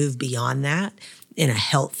move beyond that in a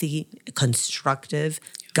healthy, constructive,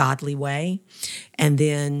 godly way. And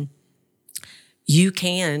then you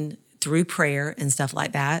can, through prayer and stuff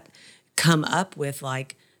like that, come up with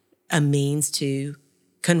a means to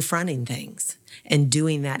confronting things and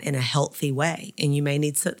doing that in a healthy way. And you may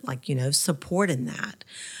need support in that.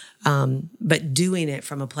 But doing it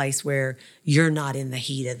from a place where you're not in the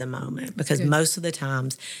heat of the moment. Because most of the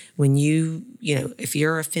times when if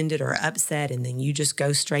you're offended or upset and then you just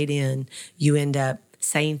go straight in, you end up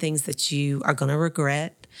saying things that you are going to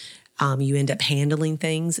regret. You end up handling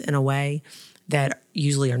things in a way that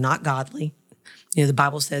usually are not godly. The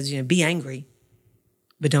Bible says, be angry,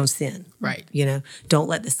 but don't sin. Right. Don't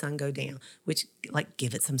let the sun go down, which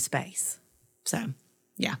give it some space. So,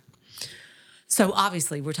 yeah. So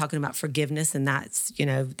obviously we're talking about forgiveness, and that's,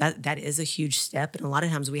 that is a huge step. And a lot of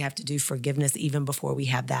times we have to do forgiveness even before we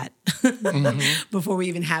have that, before we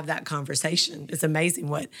even have that conversation. It's amazing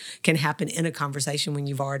what can happen in a conversation when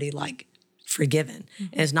you've already forgiven.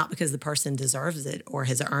 And it's not because the person deserves it or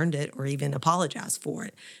has earned it or even apologized for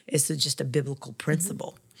it. It's just a biblical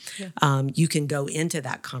principle. You can go into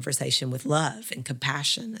that conversation with love and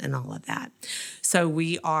compassion and all of that. So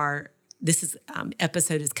this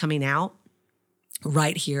episode is coming out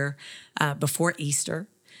right here before Easter,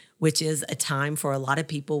 which is a time for a lot of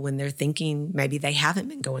people when they're thinking maybe they haven't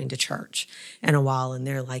been going to church in a while, and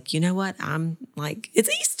they're like, you know what? It's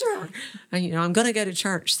Easter. I'm going to go to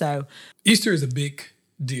church. So Easter is a big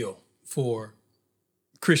deal for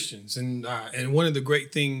Christians. And one of the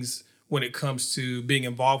great things when it comes to being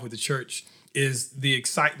involved with the church is the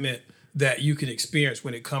excitement that you can experience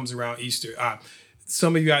when it comes around Easter.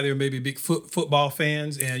 Some of you out there may be big football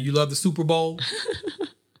fans and you love the Super Bowl.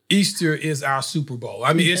 Easter is our Super Bowl.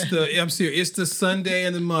 I mean, I'm serious. It's the Sunday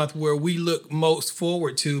in the month where we look most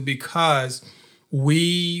forward to because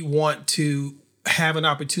we want to have an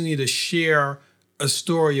opportunity to share a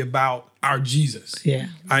story about our Jesus. Yeah.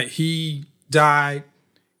 He died,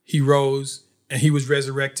 he rose, and he was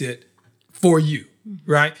resurrected for you,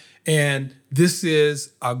 right? And this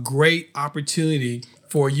is a great opportunity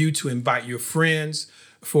for you to invite your friends,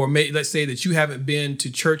 let's say that you haven't been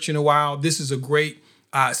to church in a while, this is a great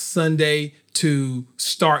Sunday to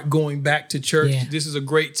start going back to church. Yeah. This is a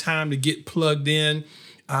great time to get plugged in.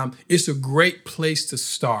 It's a great place to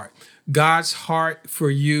start. God's heart for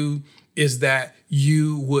you is that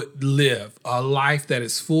you would live a life that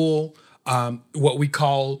is full. What we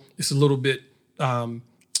call, it's a little bit, the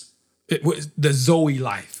Zoe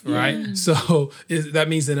life, right? So that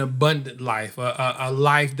means an abundant life, a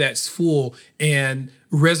life that's full. And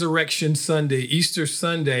Resurrection Sunday, Easter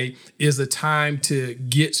Sunday, is a time to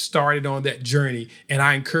get started on that journey. And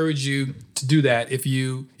I encourage you to do that. If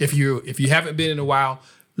you haven't been in a while,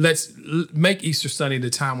 let's make Easter Sunday the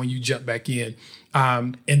time when you jump back in.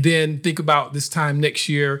 And then think about this time next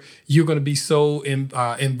year. You're going to be so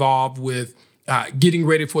involved with getting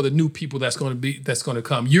ready for the new people that's going to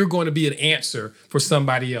come. You're going to be an answer for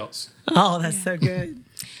somebody else. Oh, that's so good.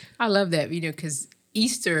 I love that, because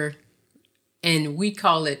Easter, and we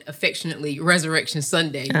call it affectionately Resurrection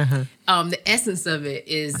Sunday. The essence of it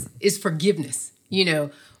is forgiveness.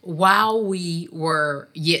 While we were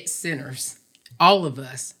yet sinners, all of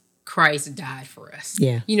us, Christ died for us.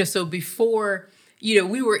 Yeah. So before,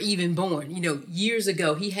 we were even born, years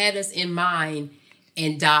ago, he had us in mind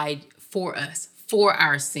and died for us, for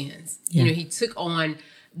our sins. Yeah. He took on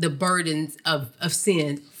the burdens of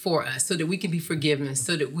sin for us so that we can be forgiven,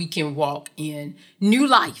 so that we can walk in new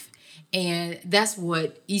life. And that's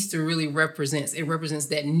what Easter really represents. It represents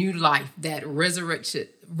that new life, that resurrected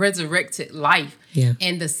life. Yeah.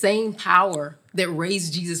 And the same power that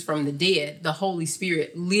raised Jesus from the dead, the Holy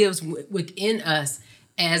Spirit, lives within us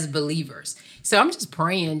as believers. So I'm just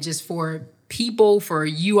praying just for people, for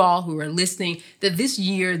you all who are listening, that this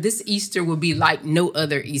year, this Easter will be like no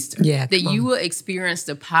other Easter. Yeah, that you will experience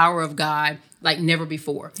the power of God like never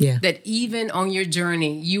before. Yeah. That even on your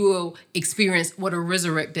journey, you will experience what a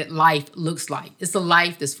resurrected life looks like. It's a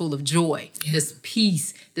life that's full of joy, that's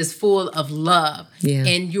peace, that's full of love. Yeah.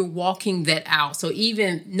 And you're walking that out. So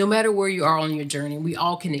even no matter where you are on your journey, we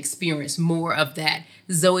all can experience more of that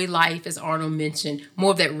Zoe life, as Arnold mentioned,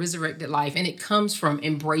 more of that resurrected life. And it comes from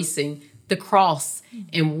embracing the cross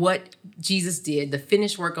and what Jesus did, the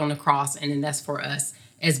finished work on the cross. And then that's for us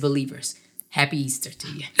as believers. Happy Easter to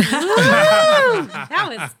you. That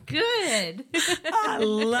was good. I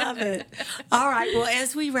love it. All right. Well,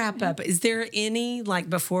 as we wrap up, is there any,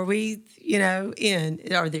 before we, end,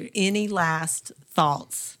 are there any last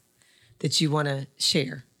thoughts that you want to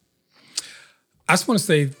share? I just want to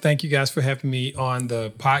say thank you guys for having me on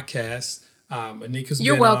the podcast. Anika's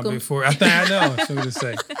You're been welcome. on before. I know. That's what I'm going to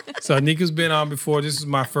say. So Anika's been on before. This is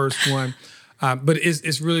my first one. But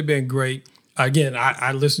it's really been great. Again,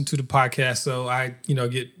 I listen to the podcast, so I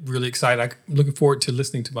get really excited. I'm looking forward to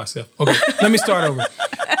listening to myself. Okay, let me start over.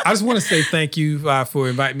 I just want to say thank you for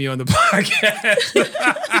inviting me on the podcast.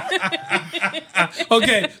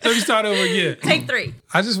 Okay, let me start over again. Take 3.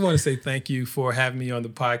 I just want to say thank you for having me on the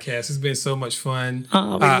podcast. It's been so much fun.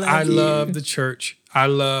 Oh, we love I you. love the church. I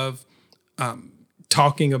love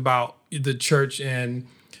talking about the church and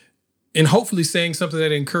hopefully saying something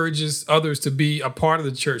that encourages others to be a part of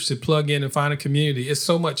the church, to plug in and find a community. It's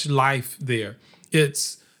so much life there.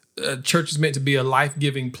 Church is meant to be a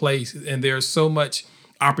life-giving place, and there's so much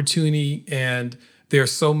opportunity, and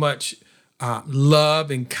there's so much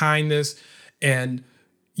love and kindness, and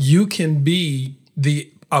you can be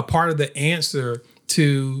a part of the answer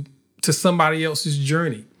to somebody else's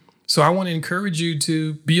journey. So I want to encourage you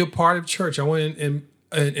to be a part of church. I want to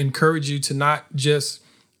encourage you to not just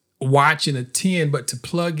watch and attend, but to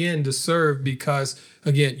plug in to serve, because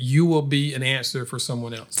again, you will be an answer for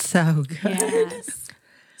someone else. So good. Yes.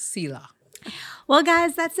 Selah. Well,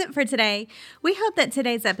 guys, that's it for today. We hope that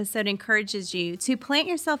today's episode encourages you to plant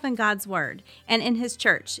yourself in God's Word and in His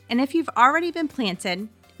church. And if you've already been planted,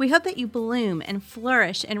 we hope that you bloom and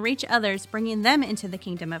flourish and reach others, bringing them into the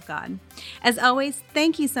kingdom of God. As always,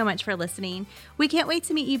 thank you so much for listening. We can't wait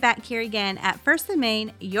to meet you back here again at First and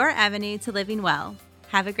Main, your avenue to living well.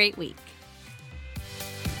 Have a great week.